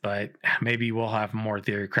this, but maybe we'll have more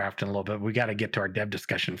theory crafting a little bit. We got to get to our dev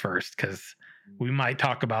discussion first, because we might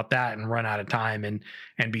talk about that and run out of time and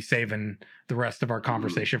be saving the rest of our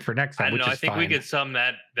conversation for next time. I don't know. I think fine. we could sum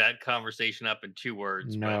that conversation up in 2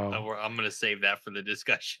 words. No. But I'm going to save that for the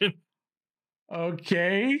discussion.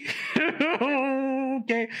 Okay.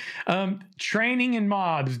 Okay. Training and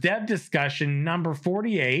mobs, dev discussion number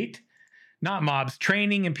 48. Not mobs,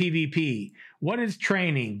 training and PvP. What is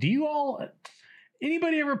training?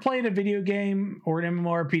 Anybody ever played a video game or an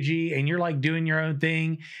MMORPG and you're like doing your own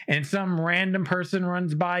thing, and some random person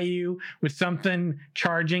runs by you with something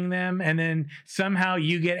charging them, and then somehow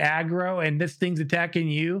you get aggro and this thing's attacking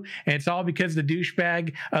you, and it's all because the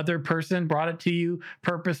douchebag other person brought it to you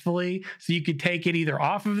purposefully so you could take it either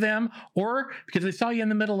off of them, or because they saw you in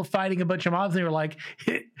the middle of fighting a bunch of mobs and they were like,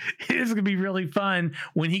 this is gonna be really fun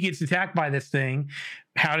when he gets attacked by this thing.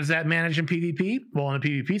 How does that manage in PvP? Well, in a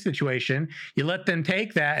PvP situation, you let them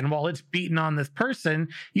take that, and while it's beating on this person,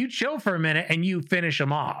 you chill for a minute and you finish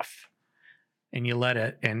them off. And you let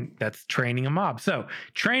it, and that's training a mob. So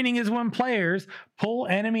training is when players pull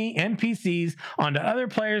enemy NPCs onto other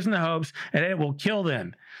players in the hopes that it will kill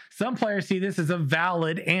them. Some players see this as a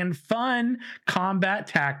valid and fun combat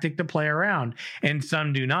tactic to play around, and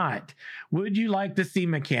some do not. Would you like to see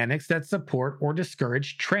mechanics that support or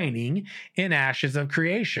discourage training in Ashes of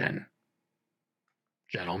Creation?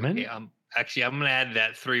 Gentlemen? Hey, I'm going to add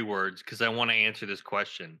that 3 words because I want to answer this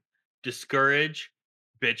question. Discourage,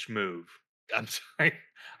 bitch move. I'm sorry.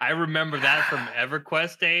 I remember that from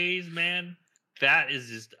EverQuest days, man. That is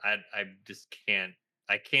just, I just can't.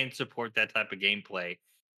 I can't support that type of gameplay.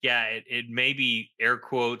 Yeah, it may be air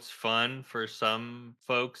quotes fun for some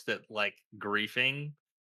folks that like griefing,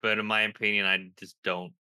 but in my opinion, I just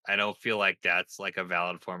don't I don't feel like that's like a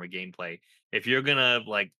valid form of gameplay. If you're gonna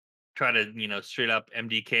like try to, straight up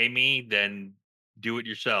MDK me, then do it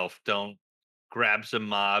yourself. Don't grab some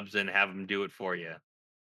mobs and have them do it for you.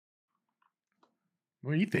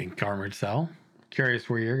 What do you think, Armored Cell? Curious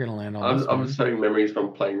where you're gonna land on I'm this I'm one. just having memories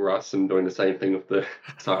from playing Rust and doing the same thing with the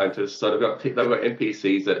scientists. So they've got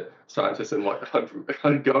NPCs that scientists and like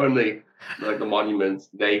I'd go in the monuments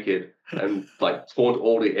naked and like taunt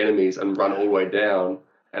all the enemies and run all the way down.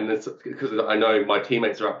 And it's because I know my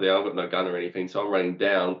teammates are up there. I've got no gun or anything, so I'm running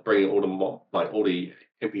down, bringing all the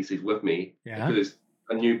NPCs with me. Yeah. Because there's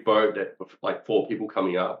a new boat that with like 4 people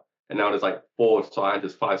coming up, and now there's like 5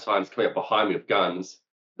 scientists coming up behind me with guns.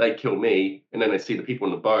 They kill me, and then they see the people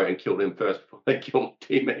in the boat and kill them first before they kill my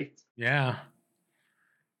teammates. Yeah.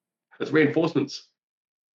 It's reinforcements.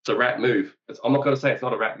 It's a rat move. I'm not going to say it's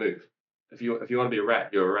not a rat move. If you want to be a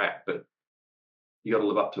rat, you're a rat, but you got to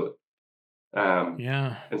live up to it.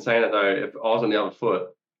 Yeah. And saying that though, if I was on the other foot,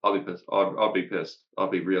 I'd be pissed. I'd be pissed.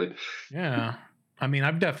 I'd be really pissed. Yeah. I mean,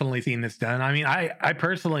 I've definitely seen this done. I mean, I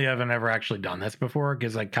personally haven't ever actually done this before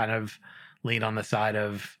because I kind of lean on the side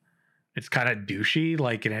of it's kind of douchey.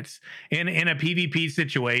 Like, and it's in a PvP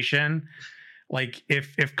situation, like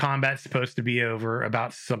if combat's supposed to be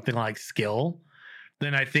about something like skill,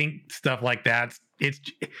 then I think stuff like that,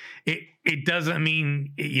 it doesn't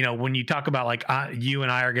mean, when you talk about like you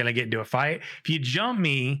and I are going to get into a fight, if you jump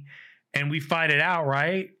me and we fight it out,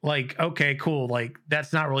 right? Like, okay, cool. Like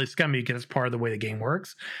that's not really scummy because it's part of the way the game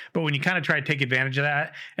works. But when you kind of try to take advantage of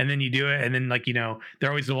that and then you do it, and then like, they're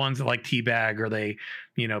always the ones that like teabag or they,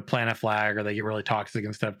 plant a flag or they get really toxic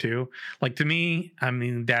and stuff too. Like to me, I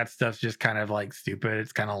mean, that stuff's just kind of like stupid.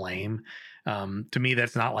 It's kind of lame. To me,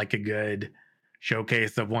 that's not like a good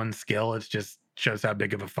showcase of one skill. It's just shows how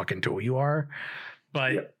big of a fucking tool you are.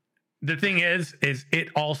 But the thing is it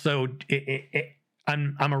also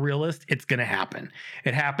I'm a realist. It's going to happen.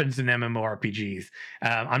 It happens in MMORPGs.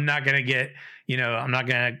 I'm not going to get, I'm not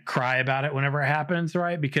going to cry about it whenever it happens,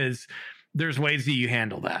 right? Because there's ways that you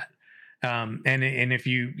handle that. And if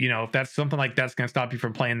if that's something like that's going to stop you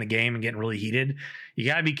from playing the game and getting really heated, you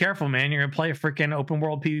got to be careful, man. You're going to play a freaking open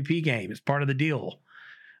world PvP game. It's part of the deal.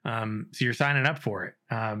 So you're signing up for it.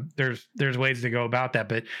 There's ways to go about that.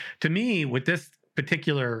 But to me, with this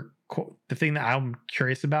particular, the thing that I'm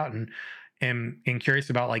curious about and curious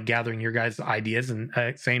about, like gathering your guys' ideas and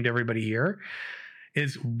saying to everybody here,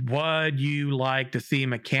 is would you like to see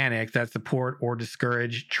mechanics that support or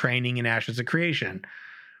discourage training in Ashes of Creation?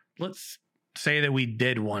 Let's say that we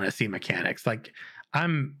did want to see mechanics. Like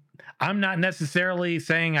I'm not necessarily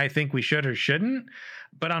saying I think we should or shouldn't,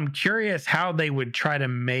 but I'm curious how they would try to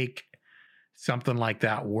make something like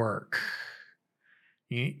that work.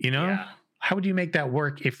 Yeah. How would you make that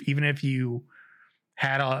work even if you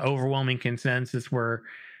had an overwhelming consensus where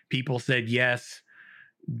people said yes,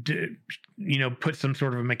 put some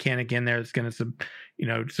sort of a mechanic in there that's going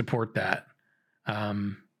to support that.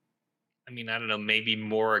 I mean, I don't know, maybe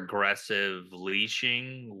more aggressive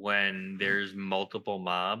leashing when there's multiple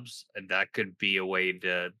mobs. That could be a way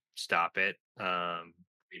to stop it. I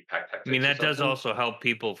mean, that does also help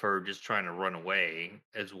people for just trying to run away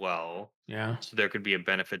as well. Yeah. So there could be a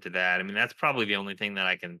benefit to that. I mean, that's probably the only thing that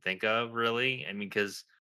I can think of, really. I mean, because,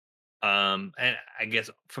 and I guess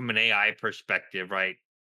from an AI perspective, right?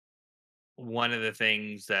 One of the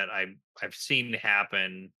things that I've seen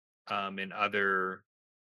happen in other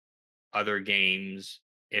games,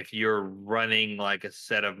 if you're running like a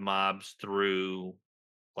set of mobs through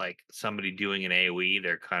like somebody doing an AoE,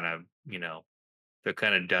 they're kind of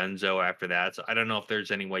donezo after that. So I don't know if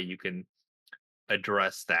there's any way you can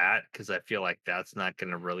address that, because I feel like that's not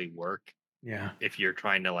going to really work. Yeah. If you're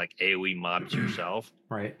trying to like AoE mobs yourself.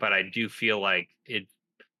 Right. But I do feel like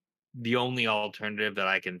the only alternative that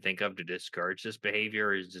I can think of to discourage this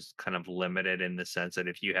behavior is just kind of limited, in the sense that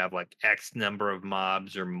if you have like X number of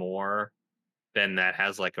mobs or more, then that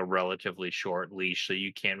has like a relatively short leash. So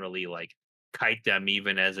you can't really like kite them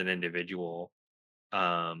even as an individual.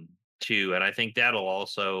 Too. And I think that'll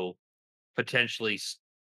also potentially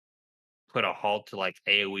put a halt to like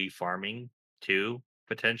AoE farming too,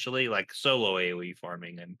 potentially like solo AoE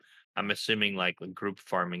farming. And I'm assuming like group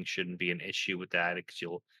farming shouldn't be an issue with that, because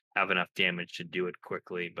you'll have enough damage to do it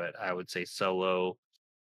quickly. But I would say solo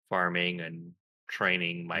farming and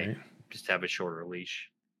training might just have a shorter leash.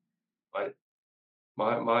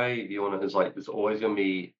 My view on it is like there's always going to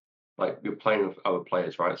be, like, you're playing with other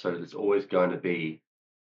players, right? So there's always going to be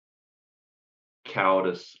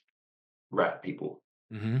cowardice rat people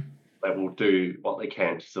that will do what they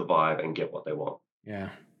can to survive and get what they want. Yeah.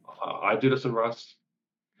 I do this in Rust.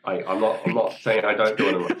 I'm not saying I don't do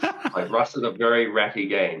it in Rust. Like Rust is a very ratty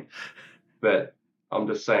game, but I'm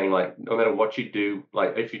just saying, like, no matter what you do,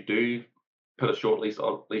 like if you do put a short leash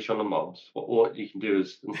on the mobs, what you can do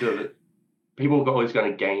is, instead of it, people are always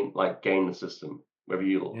going to game the system, whether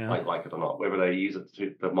you Yeah. like it or not, whether they use it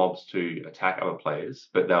to the mobs to attack other players,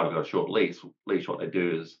 but they've got a short leash. What they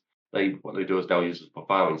do is they'll use it for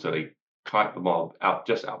farming, so they kite the mob out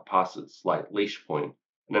past its like leash point,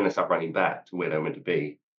 and then they start running back to where they're meant to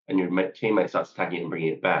be, and your teammate starts attacking it and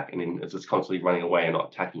bringing it back, and then it's just constantly running away and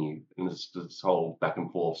not attacking you, and this whole back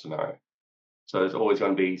and forth scenario. So there's always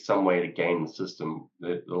going to be some way to game the system.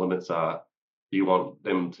 The limits are: do you want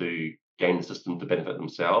them to game the system to benefit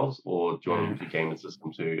themselves, or do you want them to game the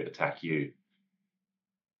system to attack you?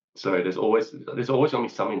 So there's always going to be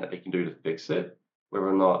something that they can do to fix it. Whether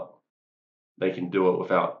or not they can do it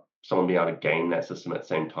without someone being able to game that system at the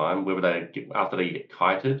same time, whether after they get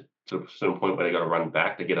kited to a certain point where they got to run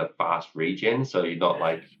back, they get a fast regen, so you're not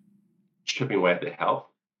like chipping away at their health.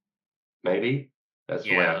 Maybe that's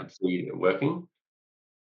the way I can see it working.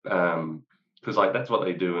 Because like that's what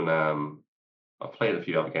they do in I've played a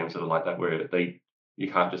few other games that are like that, where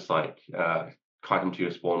you can't just like kite them to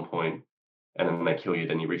your spawn point and then they kill you,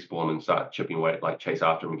 then you respawn and start chipping away, like chase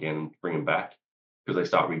after them again and bring them back, because they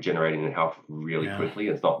start regenerating their health really quickly.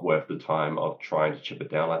 It's not worth the time of trying to chip it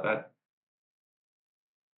down like that.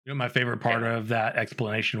 You know, my favorite part of that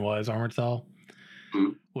explanation was, Armored Cell,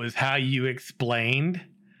 was how you explained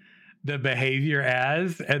the behavior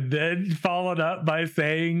and then followed up by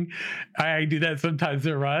saying, I do that sometimes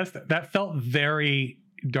in Rust. That felt very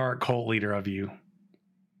dark cult leader of you.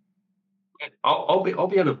 I'll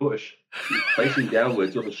be in a bush facing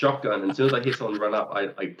downwards with a shotgun, and as soon as I hear someone run up,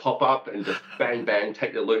 I pop up and just bang bang,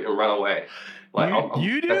 take the loot and run away. Like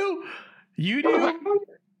you do.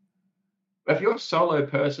 If you're a solo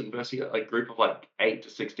person versus a group of like 8 to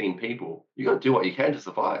 16 people, you got to do what you can to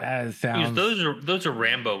survive. That sounds. Those are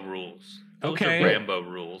Rambo rules. Those are Rambo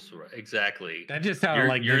rules, exactly. That just sounded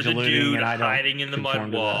like you're the dude hiding in the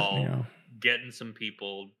mud wall, that, you know? getting some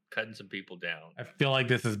people, cutting some people down. I feel like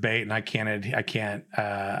this is bait, and I can't.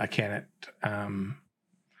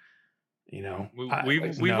 You know,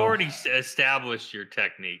 we've already established your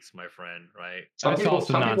techniques, my friend. Right? Some people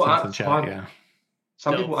aren't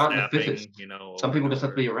the fittest. You know, some people just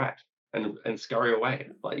have to be a rat and scurry away.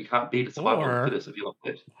 Like you can't beat a survival of the fittest if you're not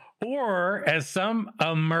fit. Or as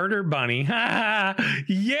a murder bunny,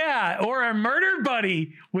 yeah, or a murder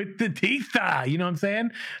bunny with the teeth, you know what I'm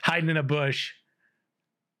saying? Hiding in a bush.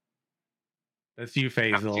 That's you,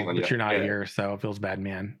 Faisal, but you're not here, so it feels bad,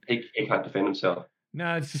 man. He can't defend himself.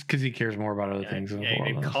 No, it's just because he cares more about other things.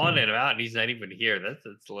 And calling it out, and he's not even here.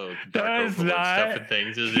 That's a little dark stuff and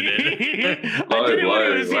things, isn't it? I did it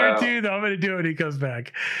when he was here too, though. I'm gonna do it when he comes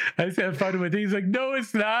back. I just had fun with it. He's like, "No,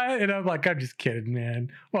 it's not," and I'm like, "I'm just kidding,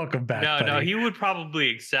 man. Welcome back." No, he would probably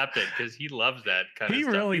accept it because he loves that kind of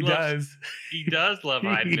stuff. He really does. He does love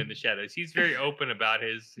hiding in the shadows. He's very open about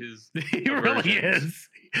his. He really is.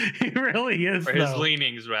 He really is. Or his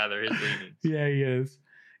leanings, rather. His leanings. Yeah, he is.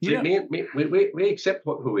 See, we accept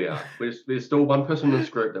who we are. There's still one person in this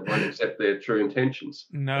group that won't accept their true intentions.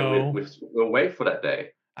 No. We'll wait for that day.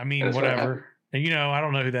 I mean, whatever. And, I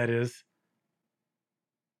don't know who that is.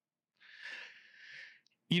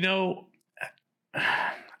 I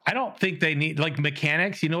don't think they need, like,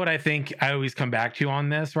 mechanics. You know what I think I always come back to on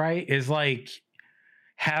this, right? Is, like,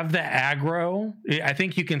 have the aggro. I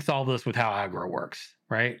think you can solve this with how aggro works,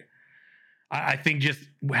 right? I think just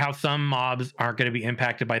how some mobs aren't going to be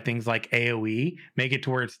impacted by things like AoE, make it to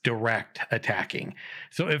where it's direct attacking.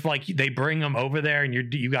 So if like they bring them over there and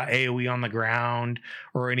you got AoE on the ground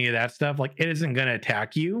or any of that stuff, like it isn't going to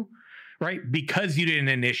attack you, right? Because you didn't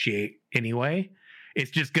initiate anyway.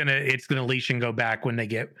 It's gonna leash and go back when they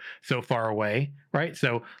get so far away, right?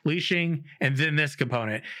 So leashing and then this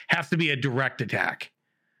component has to be a direct attack,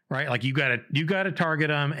 right? Like you gotta target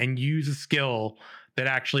them and use a skill that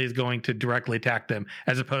actually is going to directly attack them,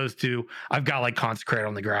 as opposed to I've got like Consecrate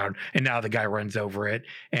on the ground and now the guy runs over it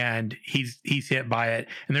and he's hit by it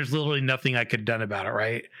and there's literally nothing I could have done about it,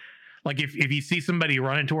 right? Like if you see somebody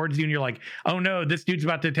running towards you and you're like, oh no, this dude's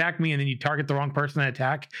about to attack me, and then you target the wrong person and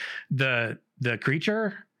attack the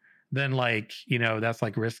creature, then like, that's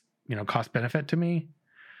like risk, cost benefit to me.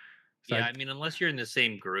 So I mean, unless you're in the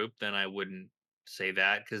same group, then I wouldn't say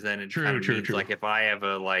that, because then it kind of means like if I have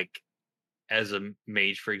as a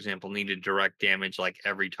mage, for example, needed direct damage like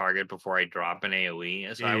every target before I drop an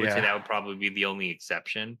AoE. So I would say that would probably be the only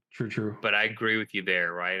exception. True. But I agree with you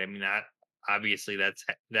there, right? I mean, that obviously that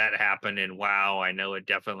happened in WoW. I know it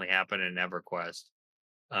definitely happened in EverQuest.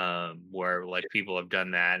 where like people have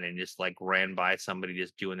done that and just like ran by somebody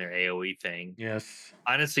just doing their AoE thing. Yes.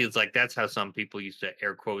 Honestly, it's like that's how some people used to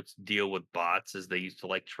air quotes deal with bots, is they used to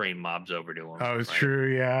like train mobs over to them. Oh, it's right?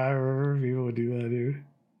 true. Yeah, I remember people would do that, dude.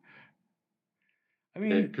 I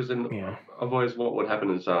mean, Because then yeah. otherwise, what would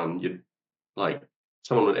happen is you'd like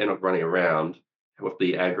someone would end up running around with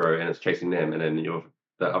the aggro and it's chasing them, and then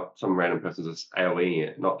some random person's just AoEing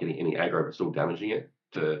it, not getting any aggro but still damaging it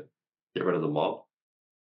to get rid of the mob.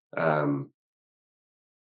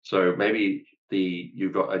 So maybe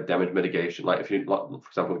you've got a damage mitigation. Like if you like, for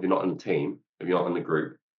example, if you're not in the team, if you're not in the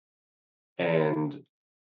group, and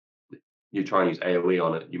you try and use AoE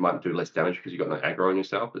on it, you might do less damage because you've got no aggro on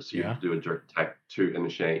yourself. But so you Yeah. do a direct attack to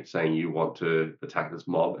initiate, saying you want to attack this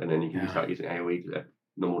mob, and then you can Yeah. start using AoE to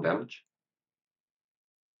normal damage.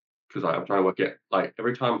 Because I'm trying to work out, like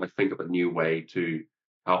every time I think of a new way to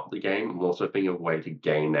help the game, I'm also thinking of a way to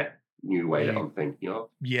gain that new way that I'm thinking of.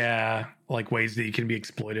 Yeah, like ways that you can be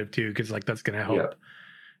exploitive too, because like that's gonna help. Yeah.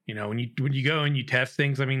 You know, when you go and you test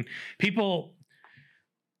things, I mean, people.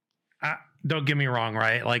 Don't get me wrong,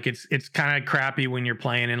 right? Like it's kind of crappy when you're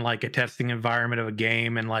playing in like a testing environment of a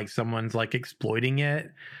game and like someone's like exploiting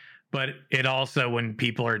it. But it also, when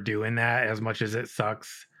people are doing that, as much as it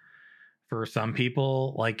sucks for some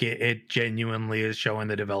people, like it genuinely is showing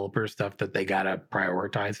the developers stuff that they gotta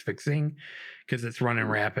prioritize fixing, because it's running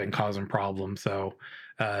rampant and causing problems. So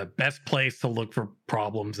best place to look for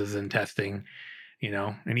problems is in testing, you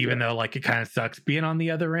know. And even though like it kind of sucks being on the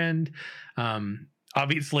other end,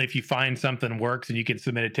 obviously if you find something works and you can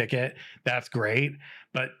submit a ticket, that's great.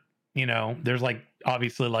 But you know, there's like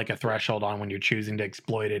obviously like a threshold on when you're choosing to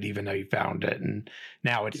exploit it, even though you found it. And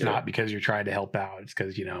now it's not because you're trying to help out, it's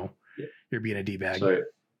because, you know, you're being a D-bag. So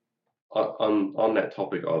on that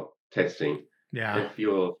topic of testing, if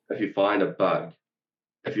you find a bug,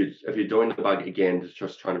 if you're doing the bug again,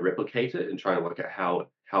 just trying to replicate it and trying to work out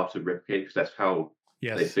how to replicate it, because that's how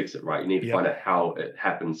they fix it, right? You need to find out how it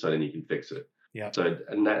happens so then you can fix it. Yeah. So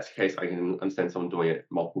in that case, I can understand someone doing it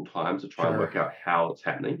multiple times to try and work out how it's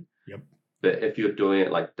happening. Yep. But if you're doing it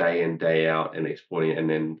like day in, day out and exploiting it and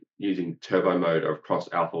then using turbo mode across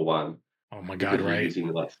Alpha 1, oh my God, right? Using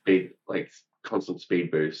like speed, like constant speed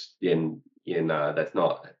boost, that's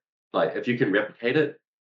not like, if you can replicate it,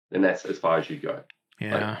 then that's as far as you go.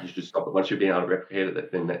 Yeah. Like, you should stop it. Once you've been able to replicate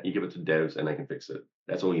it, then you give it to devs and they can fix it.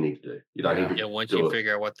 That's all you need to do. You don't need to. Once you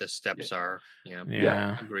figure out what the steps are.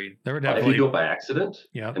 Yeah. Agreed. There were definitely. If you do it by accident,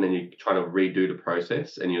 and then you try to redo the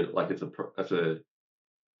process, and you're like, it's a progress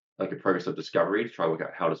of discovery to try and work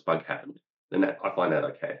out how this bug happened. Then I find that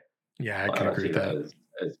okay. Yeah, I can agree with that.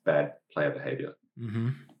 As bad player behavior. Mm-hmm.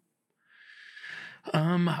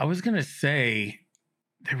 I was gonna say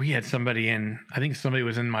that we had somebody in. I think somebody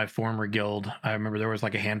was in my former guild. I remember there was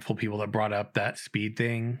like a handful of people that brought up that speed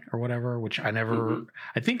thing or whatever, which I never. Mm-hmm.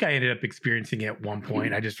 I think I ended up experiencing it at one point.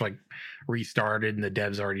 Mm-hmm. I just like restarted, and the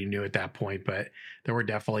devs already knew at that point. But there were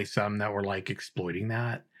definitely some that were like exploiting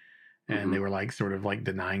that, and they were like sort of like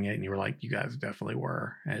denying it. And you were like, you guys definitely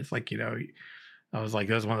were. And it's like, you know, I was like,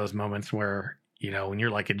 that was one of those moments where, you know, when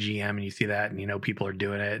you're like a GM and you see that and, you know, people are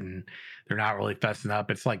doing it and they're not really fessing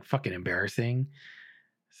up, it's like fucking embarrassing.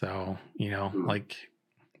 So, you know, like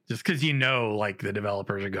just because, you know, like the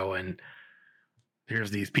developers are going, here's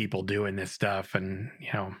these people doing this stuff. And, you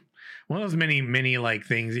know, one of those many like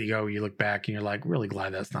things that you look back and you're like, really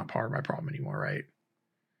glad that's not part of my problem anymore. Right.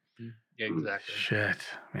 Yeah, exactly. Shit,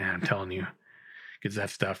 man, I'm telling you. Because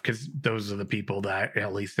that stuff, because those are the people that,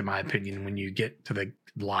 at least in my opinion, when you get to the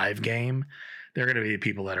live game, they're going to be the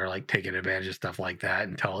people that are like taking advantage of stuff like that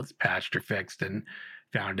until it's patched or fixed and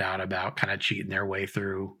found out about, kind of cheating their way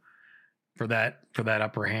through for that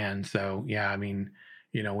upper hand. So yeah, I mean,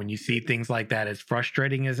 you know, when you see things like that, as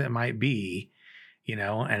frustrating as it might be, you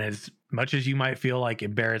know, and as much as you might feel like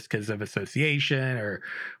embarrassed because of association or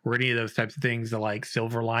any of those types of things, the like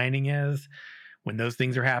silver lining is, when those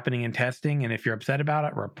things are happening in testing, and if you're upset about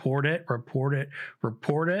it, report it,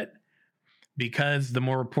 because the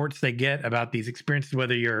more reports they get about these experiences,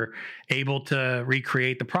 whether you're able to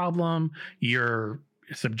recreate the problem, you're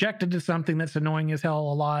subjected to something that's annoying as hell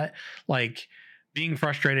a lot, like being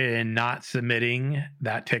frustrated and not submitting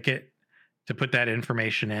that ticket to put that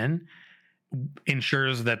information in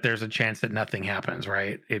ensures that there's a chance that nothing happens,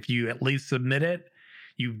 right? If you at least submit it,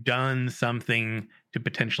 you've done something to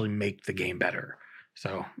potentially make the game better.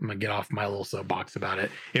 So I'm gonna get off my little soapbox about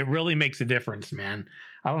it. It really makes a difference, man.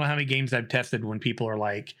 I don't know how many games I've tested when people are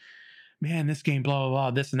like, man, this game, blah, blah,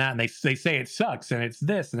 blah, this and that. And they say it sucks and it's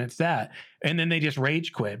this and it's that. And then they just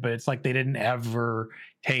rage quit. But it's like they didn't ever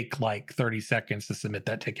take like 30 seconds to submit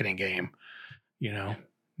that ticket in game, you know?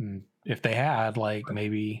 And if they had, like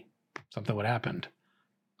maybe something would happen.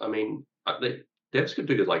 I mean, devs could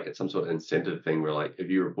do like some sort of incentive thing where, like, if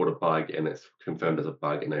you report a bug and it's confirmed as a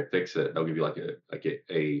bug and they fix it, they'll give you like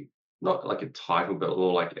a not like a title, but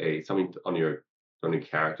more like a something on your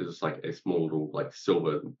characters. It's like a small little like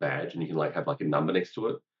silver badge, and you can like have like a number next to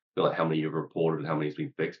it, for, like how many you've reported and how many's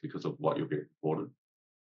been fixed because of what you've reported.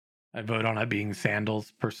 I vote on it being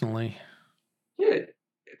sandals personally. Yeah, it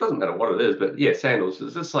doesn't matter what it is, but yeah, sandals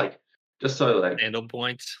is just so like Handle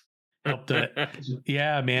points. Helped it.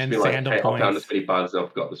 Yeah, just man. be like, Sandal hey, I found points. this many bugs and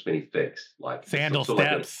I've got this many fixed. Like Sandal sort of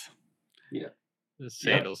like steps. The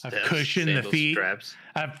sandal I've steps, cushioned the sandal feet. straps.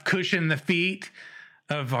 I've cushioned the feet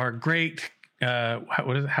of our great.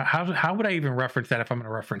 How would I even reference that if I'm going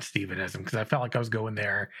to reference Stevenism? Because I felt like I was going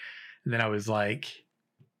there, and then I was like,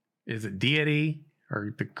 "Is it deity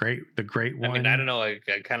or the great one?" I mean, I don't know. I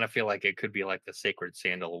kind of feel like it could be like the Sacred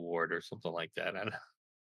Sandal Award or something like that. I don't know.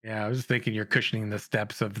 Yeah, I was just thinking you're cushioning the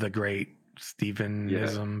steps of the great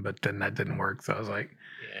Stevenism, but then that didn't work. So I was like,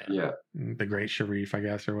 yeah, the great Sharif, I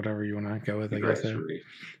guess, or whatever you want to go with. the I great guess Sharif.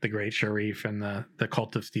 the great Sharif and the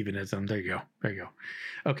cult of Stevenism. There you go.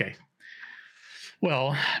 Okay.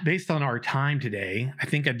 Well, based on our time today, I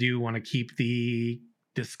think I do want to keep the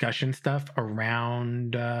discussion stuff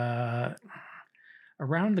around the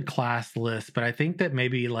class list, but I think that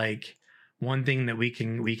maybe like one thing that we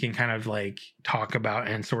can kind of like talk about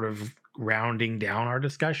and sort of rounding down our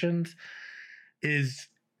discussions is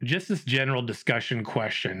just this general discussion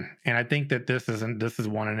question. And I think that this is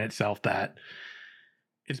one in itself that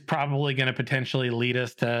is probably going to potentially lead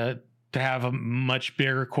us to have a much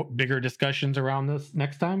bigger discussions around this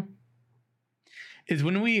next time, is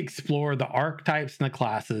when we explore the archetypes and the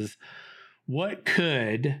classes, what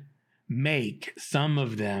could make some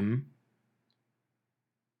of them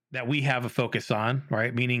that we have a focus on,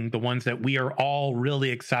 right? Meaning the ones that we are all really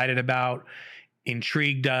excited about,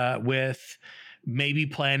 intrigued with, maybe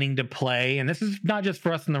planning to play. And this is not just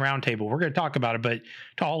for us in the roundtable. We're going to talk about it, but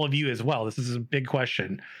to all of you as well. This is a big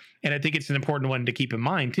question. And I think it's an important one to keep in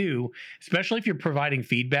mind too, especially if you're providing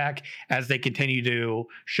feedback as they continue to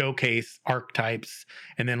showcase archetypes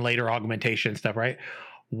and then later augmentation stuff, right?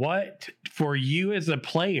 What for you as a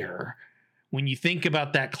player, when you think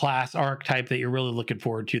about that class archetype that you're really looking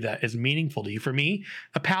forward to that is meaningful to you? For me,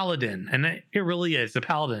 a paladin, and it really is a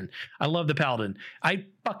paladin. I love the paladin. I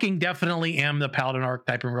fucking definitely am the paladin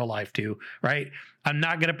archetype in real life too, right? I'm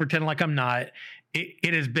not going to pretend like I'm not.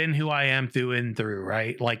 It has been who I am through and through,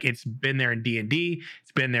 right? Like it's been there in D&D,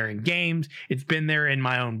 it's been there in games, it's been there in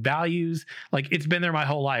my own values. Like it's been there my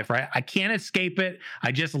whole life, right? I can't escape it.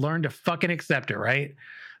 I just learned to fucking accept it, right?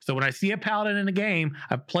 So when I see a paladin in a game,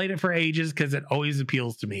 I've played it for ages because it always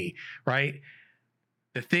appeals to me, right?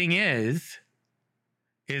 The thing is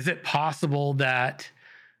it possible that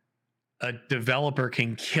a developer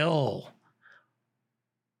can kill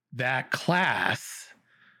that class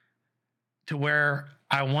to where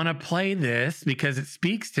I want to play this because it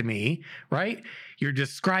speaks to me, right? You're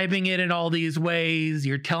describing it in all these ways.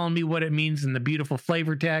 You're telling me what it means in the beautiful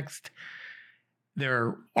flavor text.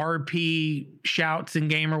 Their RP shouts in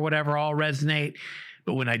game or whatever all resonate.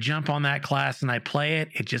 But when I jump on that class and I play it,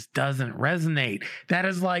 it just doesn't resonate. That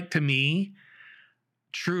is like, to me,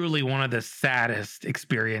 truly one of the saddest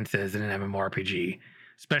experiences in an MMORPG,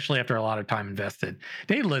 especially after a lot of time invested.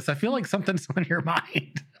 Daedalus, I feel like something's on your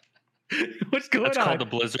mind. What's going on? It's called the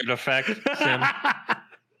Blizzard effect, Sim.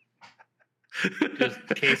 Just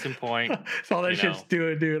case in point. That's all that shit's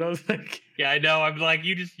doing, dude. I was like, yeah, I know. I'm like,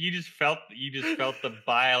 you just felt the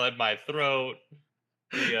bile in my throat,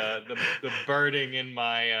 the burning in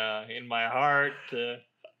my heart to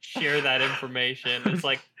share that information. It's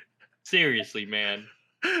like, seriously, man,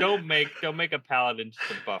 don't make a paladin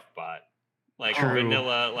just a buff bot like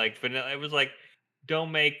vanilla. It was like,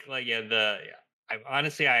 don't make like I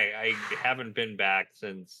haven't been back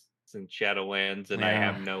since Shadowlands, and I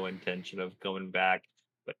have no intention of going back.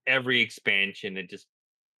 But every expansion,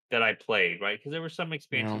 that I played, right? Because there were some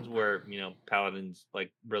expansions where paladins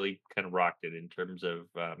like really kind of rocked it in terms of.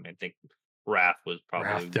 I think Wrath was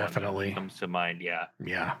probably definitely one that comes to mind.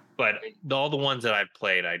 Yeah. But all the ones that I've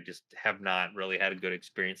played, I just have not really had a good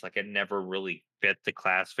experience. Like it never really fit the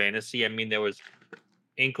class fantasy. I mean, there was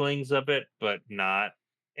inklings of it, but not.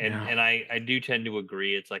 And I do tend to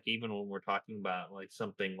agree. It's like even when we're talking about like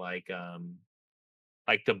something like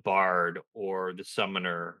the bard or the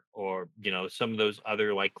summoner or some of those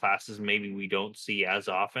other like classes maybe we don't see as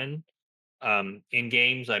often in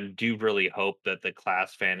games. I do really hope that the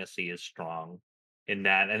class fantasy is strong in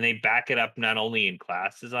that, and they back it up not only in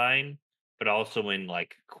class design but also in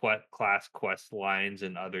like class quest lines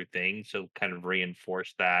and other things, so kind of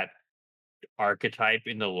reinforce that archetype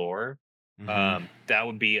in the lore. Mhm. That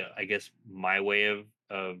would be, I guess, my way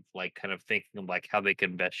of like kind of thinking of like how they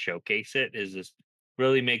can best showcase it is just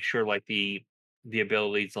really make sure like the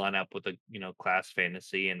abilities line up with the class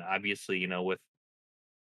fantasy, and obviously with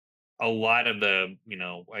a lot of the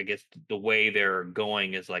I guess the way they're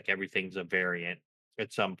going is like everything's a variant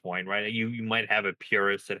at some point, right? You might have a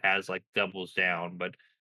purist that has like doubles down, but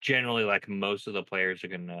generally like most of the players are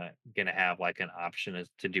gonna have like an option as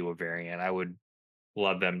to do a variant. I would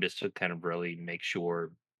love them just to kind of really make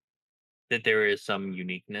sure that there is some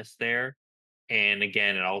uniqueness there. And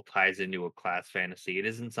again, it all ties into a class fantasy. It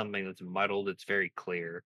isn't something that's muddled, it's very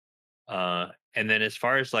clear. And then as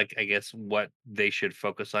far as like I guess what they should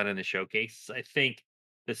focus on in the showcase, I think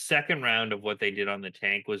the second round of what they did on the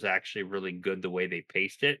tank was actually really good the way they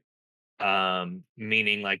paced it.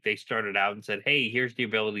 Meaning like they started out and said, "Hey, here's the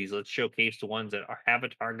abilities. Let's showcase the ones that have a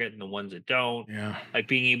target and the ones that don't." Yeah. Like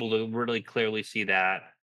being able to really clearly see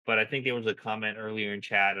that. But I think there was a comment earlier in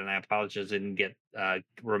chat, and I apologize, didn't get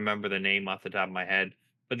remember the name off the top of my head.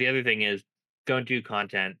 But the other thing is, don't do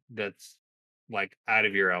content that's like out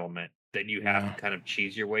of your element that you have to Yeah. kind of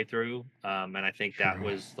cheese your way through. And I think that True.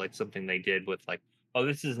 was like something they did with like, oh,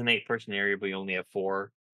 this is an 8-person area, but you only have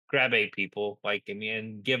 4. Grab 8 people, like, I mean,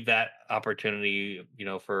 and give that opportunity,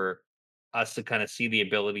 for us to kind of see the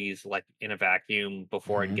abilities like in a vacuum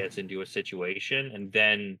before it Mhm. gets into a situation, and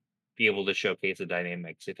then be able to showcase the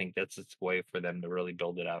dynamics. I think that's its way for them to really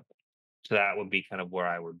build it up. So that would be kind of where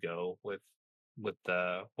I would go with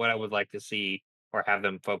what I would like to see or have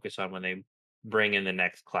them focus on when they bring in the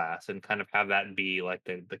next class, and kind of have that be like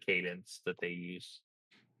the cadence that they use.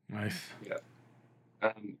 Nice. Yeah.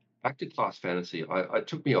 Back to class fantasy. It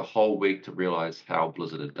took me a whole week to realize how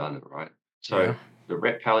Blizzard had done it, right? So Yeah. the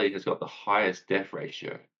Ret Pally has got the highest death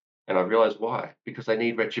ratio. And I realized why. Because they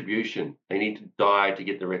need retribution. They need to die to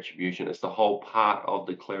get the retribution. It's the whole part of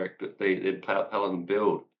the cleric that the paladin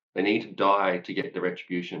build. They need to die to get the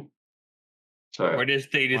retribution. So Or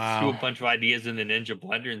just they just threw a Wow. bunch of ideas in the Ninja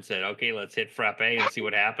Blender and said, "Okay, let's hit frappe and see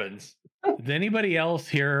what happens." Did anybody else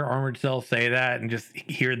hear Armored Cell say that and just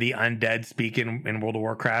hear the undead speak in World of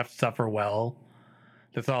Warcraft suffer well?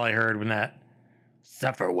 That's all I heard when that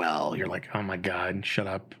suffer well. You're like, oh my god, shut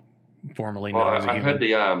up. Formerly well, known as a I heard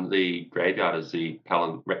human. the graveyard is the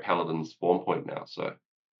Ret Paladin's spawn point now. So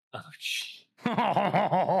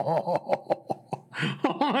Oh,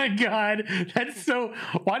 Oh my god, that's so.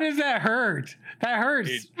 Why does that hurt? That it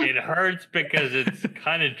hurts. it hurts because it's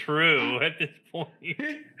kind of true at this point.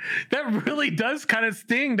 That really does kind of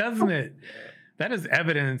sting, doesn't it? Yeah, That is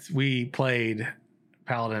evidence we played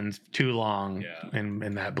Paladins too long yeah.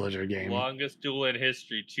 in that Blizzard game. Longest duel in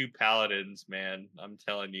history, 2 paladins, man. I'm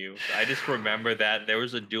telling you. I just remember that there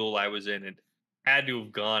was a duel I was in and had to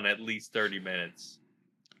have gone at least 30 minutes.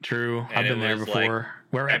 True, And I've it been there was like, before.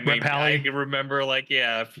 Where I at Red mean, I Pally? can remember like,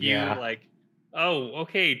 yeah, a few Yeah, like, oh,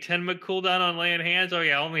 okay, 10-minute cooldown on laying hands. Oh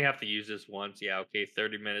yeah, I only have to use this once. Yeah, okay,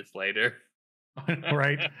 30 minutes later.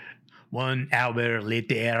 right. 1 hour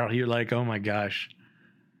later, you're like, oh my gosh,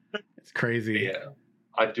 it's crazy. yeah,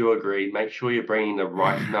 I do agree. Make sure you're bringing the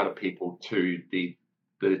right amount of people to the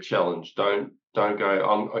challenge. Don't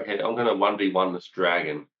go. I'm going to 1v1 this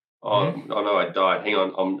dragon. Mhm. Oh no, I died. Hang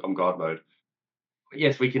on, I'm God mode.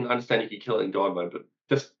 Yes, we can understand you can kill it in God mode, but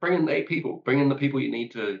just bring in the 8 people. Bring in the people you need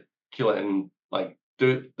to kill it, and like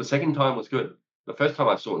do it. The second time was good. The first time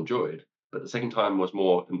I still enjoyed, but the second time was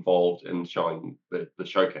more involved in showing the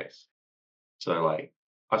showcase. So I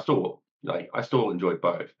still enjoyed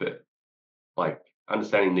both, but like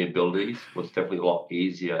understanding the abilities was definitely a lot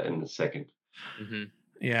easier in the second. Hmm.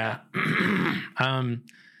 Yeah.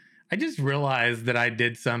 I just realized that I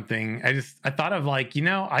did something. I thought of like,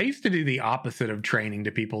 I used to do the opposite of training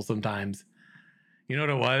to people sometimes. You know what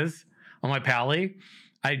it was? On my Pally,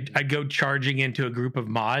 I'd go charging into a group of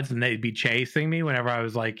mods and they'd be chasing me whenever I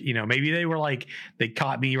was like, maybe they were like, they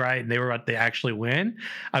caught me right and they were about to actually win.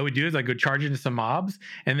 I would do is I'd go charge into some mobs.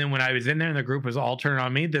 And then when I was in there and the group was all turning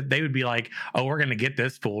on me, that they would be like, oh, we're going to get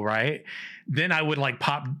this fool, right? Then I would like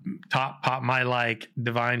pop my like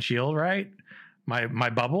divine shield, right? My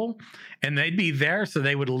bubble, and they'd be there. So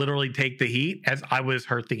they would literally take the heat as I was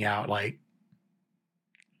hurting out. Like,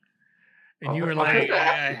 and you were I've heard like, that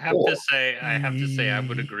I happen have to before. say, I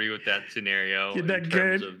would agree with that scenario Isn't in that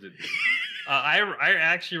terms good? of the. I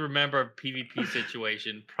actually remember a PvP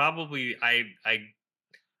situation. Probably I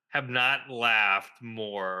have not laughed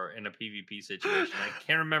more in a PvP situation. I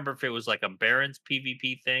can't remember if it was like a Baron's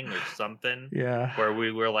PvP thing or something, Yeah. where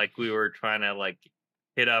we were trying to like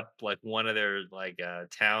hit up like one of their like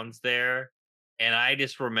towns there, and I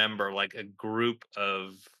just remember like a group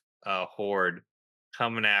of horde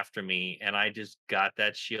coming after me, and I just got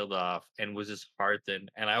that shield off and was just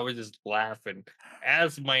heartened, and I was just laughing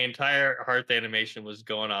as my entire hearth animation was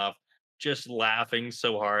going off, just laughing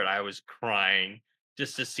so hard I was crying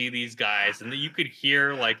just to see these guys, and then you could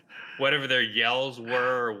hear like whatever their yells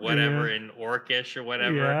were or whatever Yeah. in Orcish or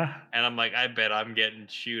whatever. Yeah. And I'm like, I bet I'm getting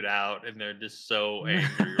chewed out, and they're just so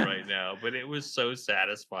angry right now. But it was so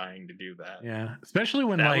satisfying to do that. Yeah. Especially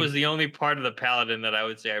when That like was the only part of the paladin that I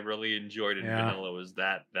would say I really enjoyed in Yeah. vanilla was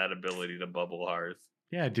that ability to bubble hearth.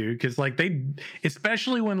 Yeah, dude, because like they,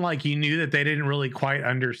 especially when like you knew that they didn't really quite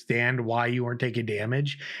understand why you weren't taking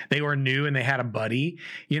damage. They were new and they had a buddy,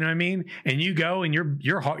 you know what I mean? And you go and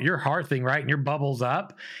you're hearthing, right? And your bubbles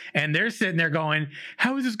up, and they're sitting there going,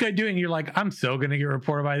 "How is this guy doing?" And you're like, "I'm so gonna get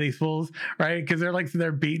reported by these fools, right?" Because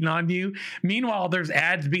they're beating on you. Meanwhile, there's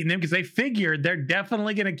ads beating them because they figured they're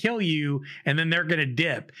definitely gonna kill you, and then they're gonna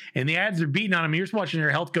dip. And the ads are beating on them. You're just watching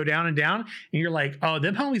their health go down, and you're like, "Oh,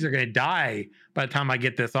 them homies are gonna die by the time I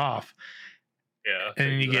get this off." Yeah,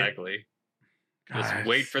 And exactly. Just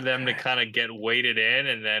wait for them to kind of get weighted in,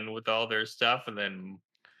 and then with all their stuff, and then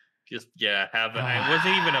just have it. It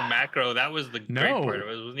wasn't even a macro. That was the great part of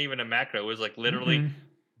it. It wasn't even a macro. It was like literally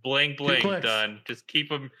blink, done. Just keep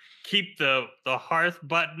the hearth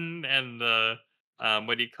button and the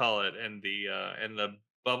what do you call it, and the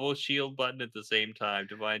bubble shield button at the same time,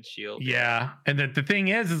 divine shield. Yeah. And the thing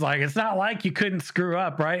is like, it's not like you couldn't screw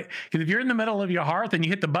up, right? Because if you're in the middle of your hearth and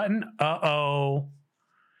you hit the button,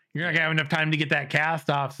 you're not gonna have enough time to get that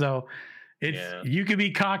cast off. So it's you could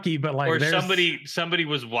be cocky, but like, or somebody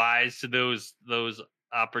was wise to those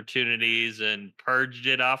opportunities and purged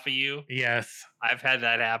it off of you. Yes, I've had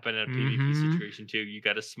that happen in a PvP situation too. You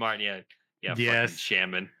got a smart yes,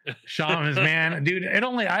 shaman. Shamans, man, dude.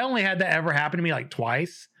 I only had that ever happen to me like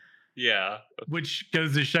twice. Yeah, which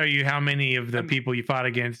goes to show you how many of the people you fought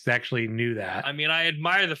against actually knew that. I mean, I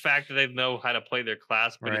admire the fact that they know how to play their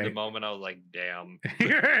class, but in the moment, I was like, "Damn!"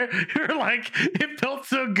 you're like, it felt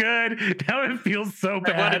so good. Now it feels so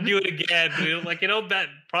bad. I want to do it again. Like, that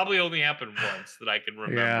probably only happened once that I can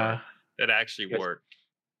remember. That actually worked.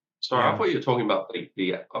 Sorry, I thought you were talking about I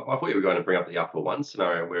thought you were going to bring up the Upper One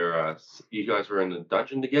scenario where you guys were in the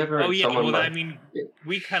dungeon together. Oh yeah, well, I mean,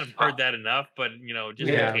 we kind of heard that enough, but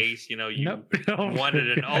just in case you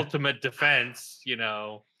wanted an ultimate defense,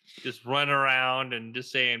 just run around and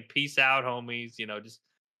just saying peace out, homies. Just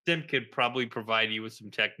Sim could probably provide you with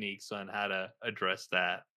some techniques on how to address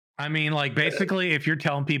that. I mean, like, basically, if you're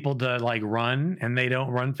telling people to like run and they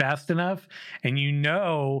don't run fast enough, and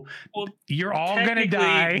you're all gonna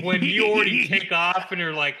die when you already take off and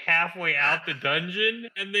you're like halfway out the dungeon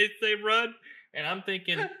and they say run, and I'm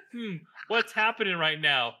thinking, what's happening right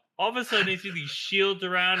now? All of a sudden, I see these shields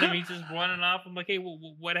around him. He's just running off. I'm like, hey,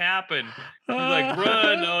 what happened? He's like,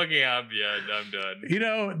 run. Okay, I'm done.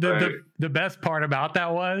 The best part about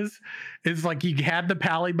that is like you had the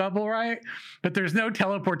pally bubble, right? But there's no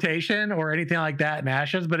teleportation or anything like that in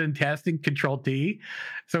Ashes, but in testing, Control T.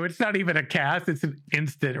 So it's not even a cast, it's an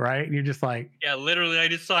instant, right? And you're just like, yeah, literally, I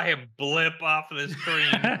just saw him blip off of the screen.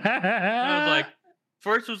 I was like,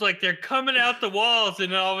 first it was like they're coming out the walls,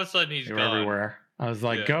 and then all of a sudden he's gone. Everywhere. I was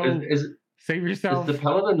like, go save yourself. Is the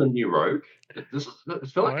Paladin the new rogue? It feels like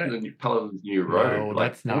the Paladin's new rogue. No,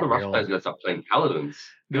 that's not real. All the Rust players got to stop playing Paladins.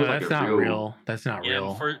 No, that's not real. That's not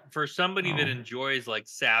real. For somebody that enjoys like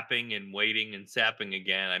sapping and waiting and sapping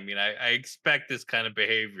again, I mean, I expect this kind of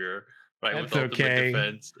behavior, right? That's with ultimate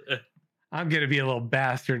defense. I'm gonna be a little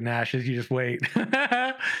bastard in Ashes. You just wait.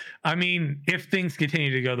 I mean, if things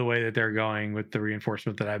continue to go the way that they're going with the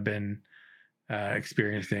reinforcement that I've been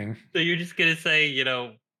experiencing. So you're just gonna say,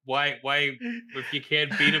 why if you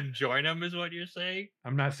can't beat them, join them, is what you're saying?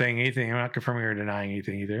 I'm not saying anything. I'm not confirming or denying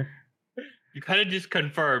anything either. You kind of just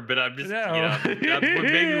confirmed, but I'm just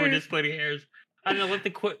maybe we're just splitting hairs. I don't know. Let the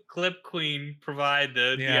clip queen provide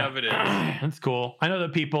the evidence. That's cool. I know the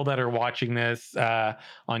people that are watching this on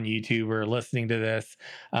YouTube or listening to this,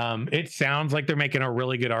 it sounds like they're making a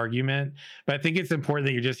really good argument, but I think it's important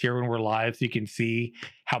that you're just here when we're live so you can see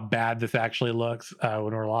how bad this actually looks when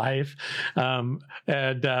we're live.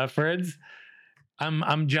 Friends,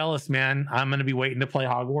 I'm jealous, man. I'm going to be waiting to play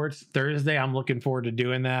Hogwarts Thursday. I'm looking forward to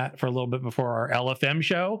doing that for a little bit before our LFM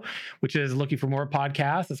show, which is Looking for More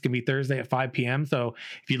podcasts. It's going to be Thursday at 5 p.m. So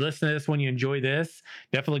if you listen to this when you enjoy this,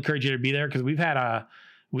 definitely encourage you to be there because our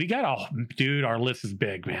list is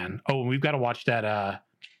big, man. Oh, and we've got to watch that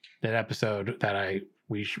episode that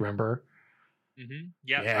we remember. Mm-hmm.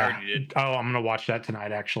 Yeah, I already did. Oh, I'm gonna watch that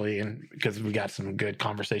tonight actually, and because we got some good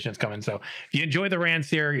conversations coming. So if you enjoy the rants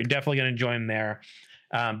here, you're definitely gonna enjoy them there.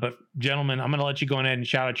 But gentlemen, I'm going to let you go ahead and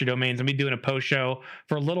shout out your domains. I'm going to be doing a post show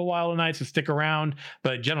for a little while tonight, so stick around.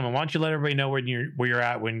 But gentlemen, why don't you let everybody know where you're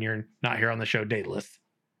at when you're not here on the show dateless?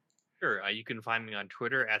 Sure. You can find me on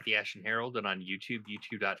Twitter at The Ashen Herald and on YouTube,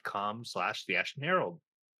 youtube.com/The Ashen Herald.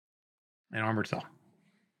 And Armored Cell.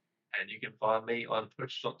 And you can find me on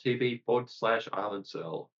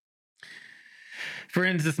twitch.tv/IslandCell.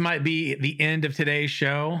 Friends, this might be the end of today's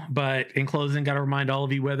show, but in closing, got to remind all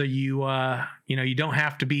of you, whether you don't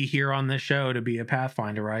have to be here on this show to be a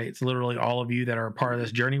Pathfinder, right? It's literally all of you that are a part of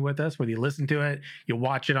this journey with us, whether you listen to it, you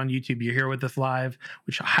watch it on YouTube, you're here with us live,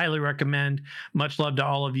 which I highly recommend. Much love to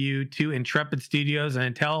all of you, to Intrepid Studios. And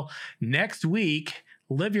until next week,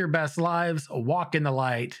 live your best lives, walk in the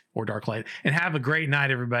light or dark light, and have a great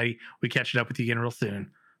night, everybody. We catch it up with you again real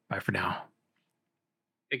soon. Bye for now.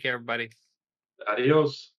 Take care, everybody.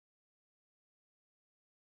 Adios.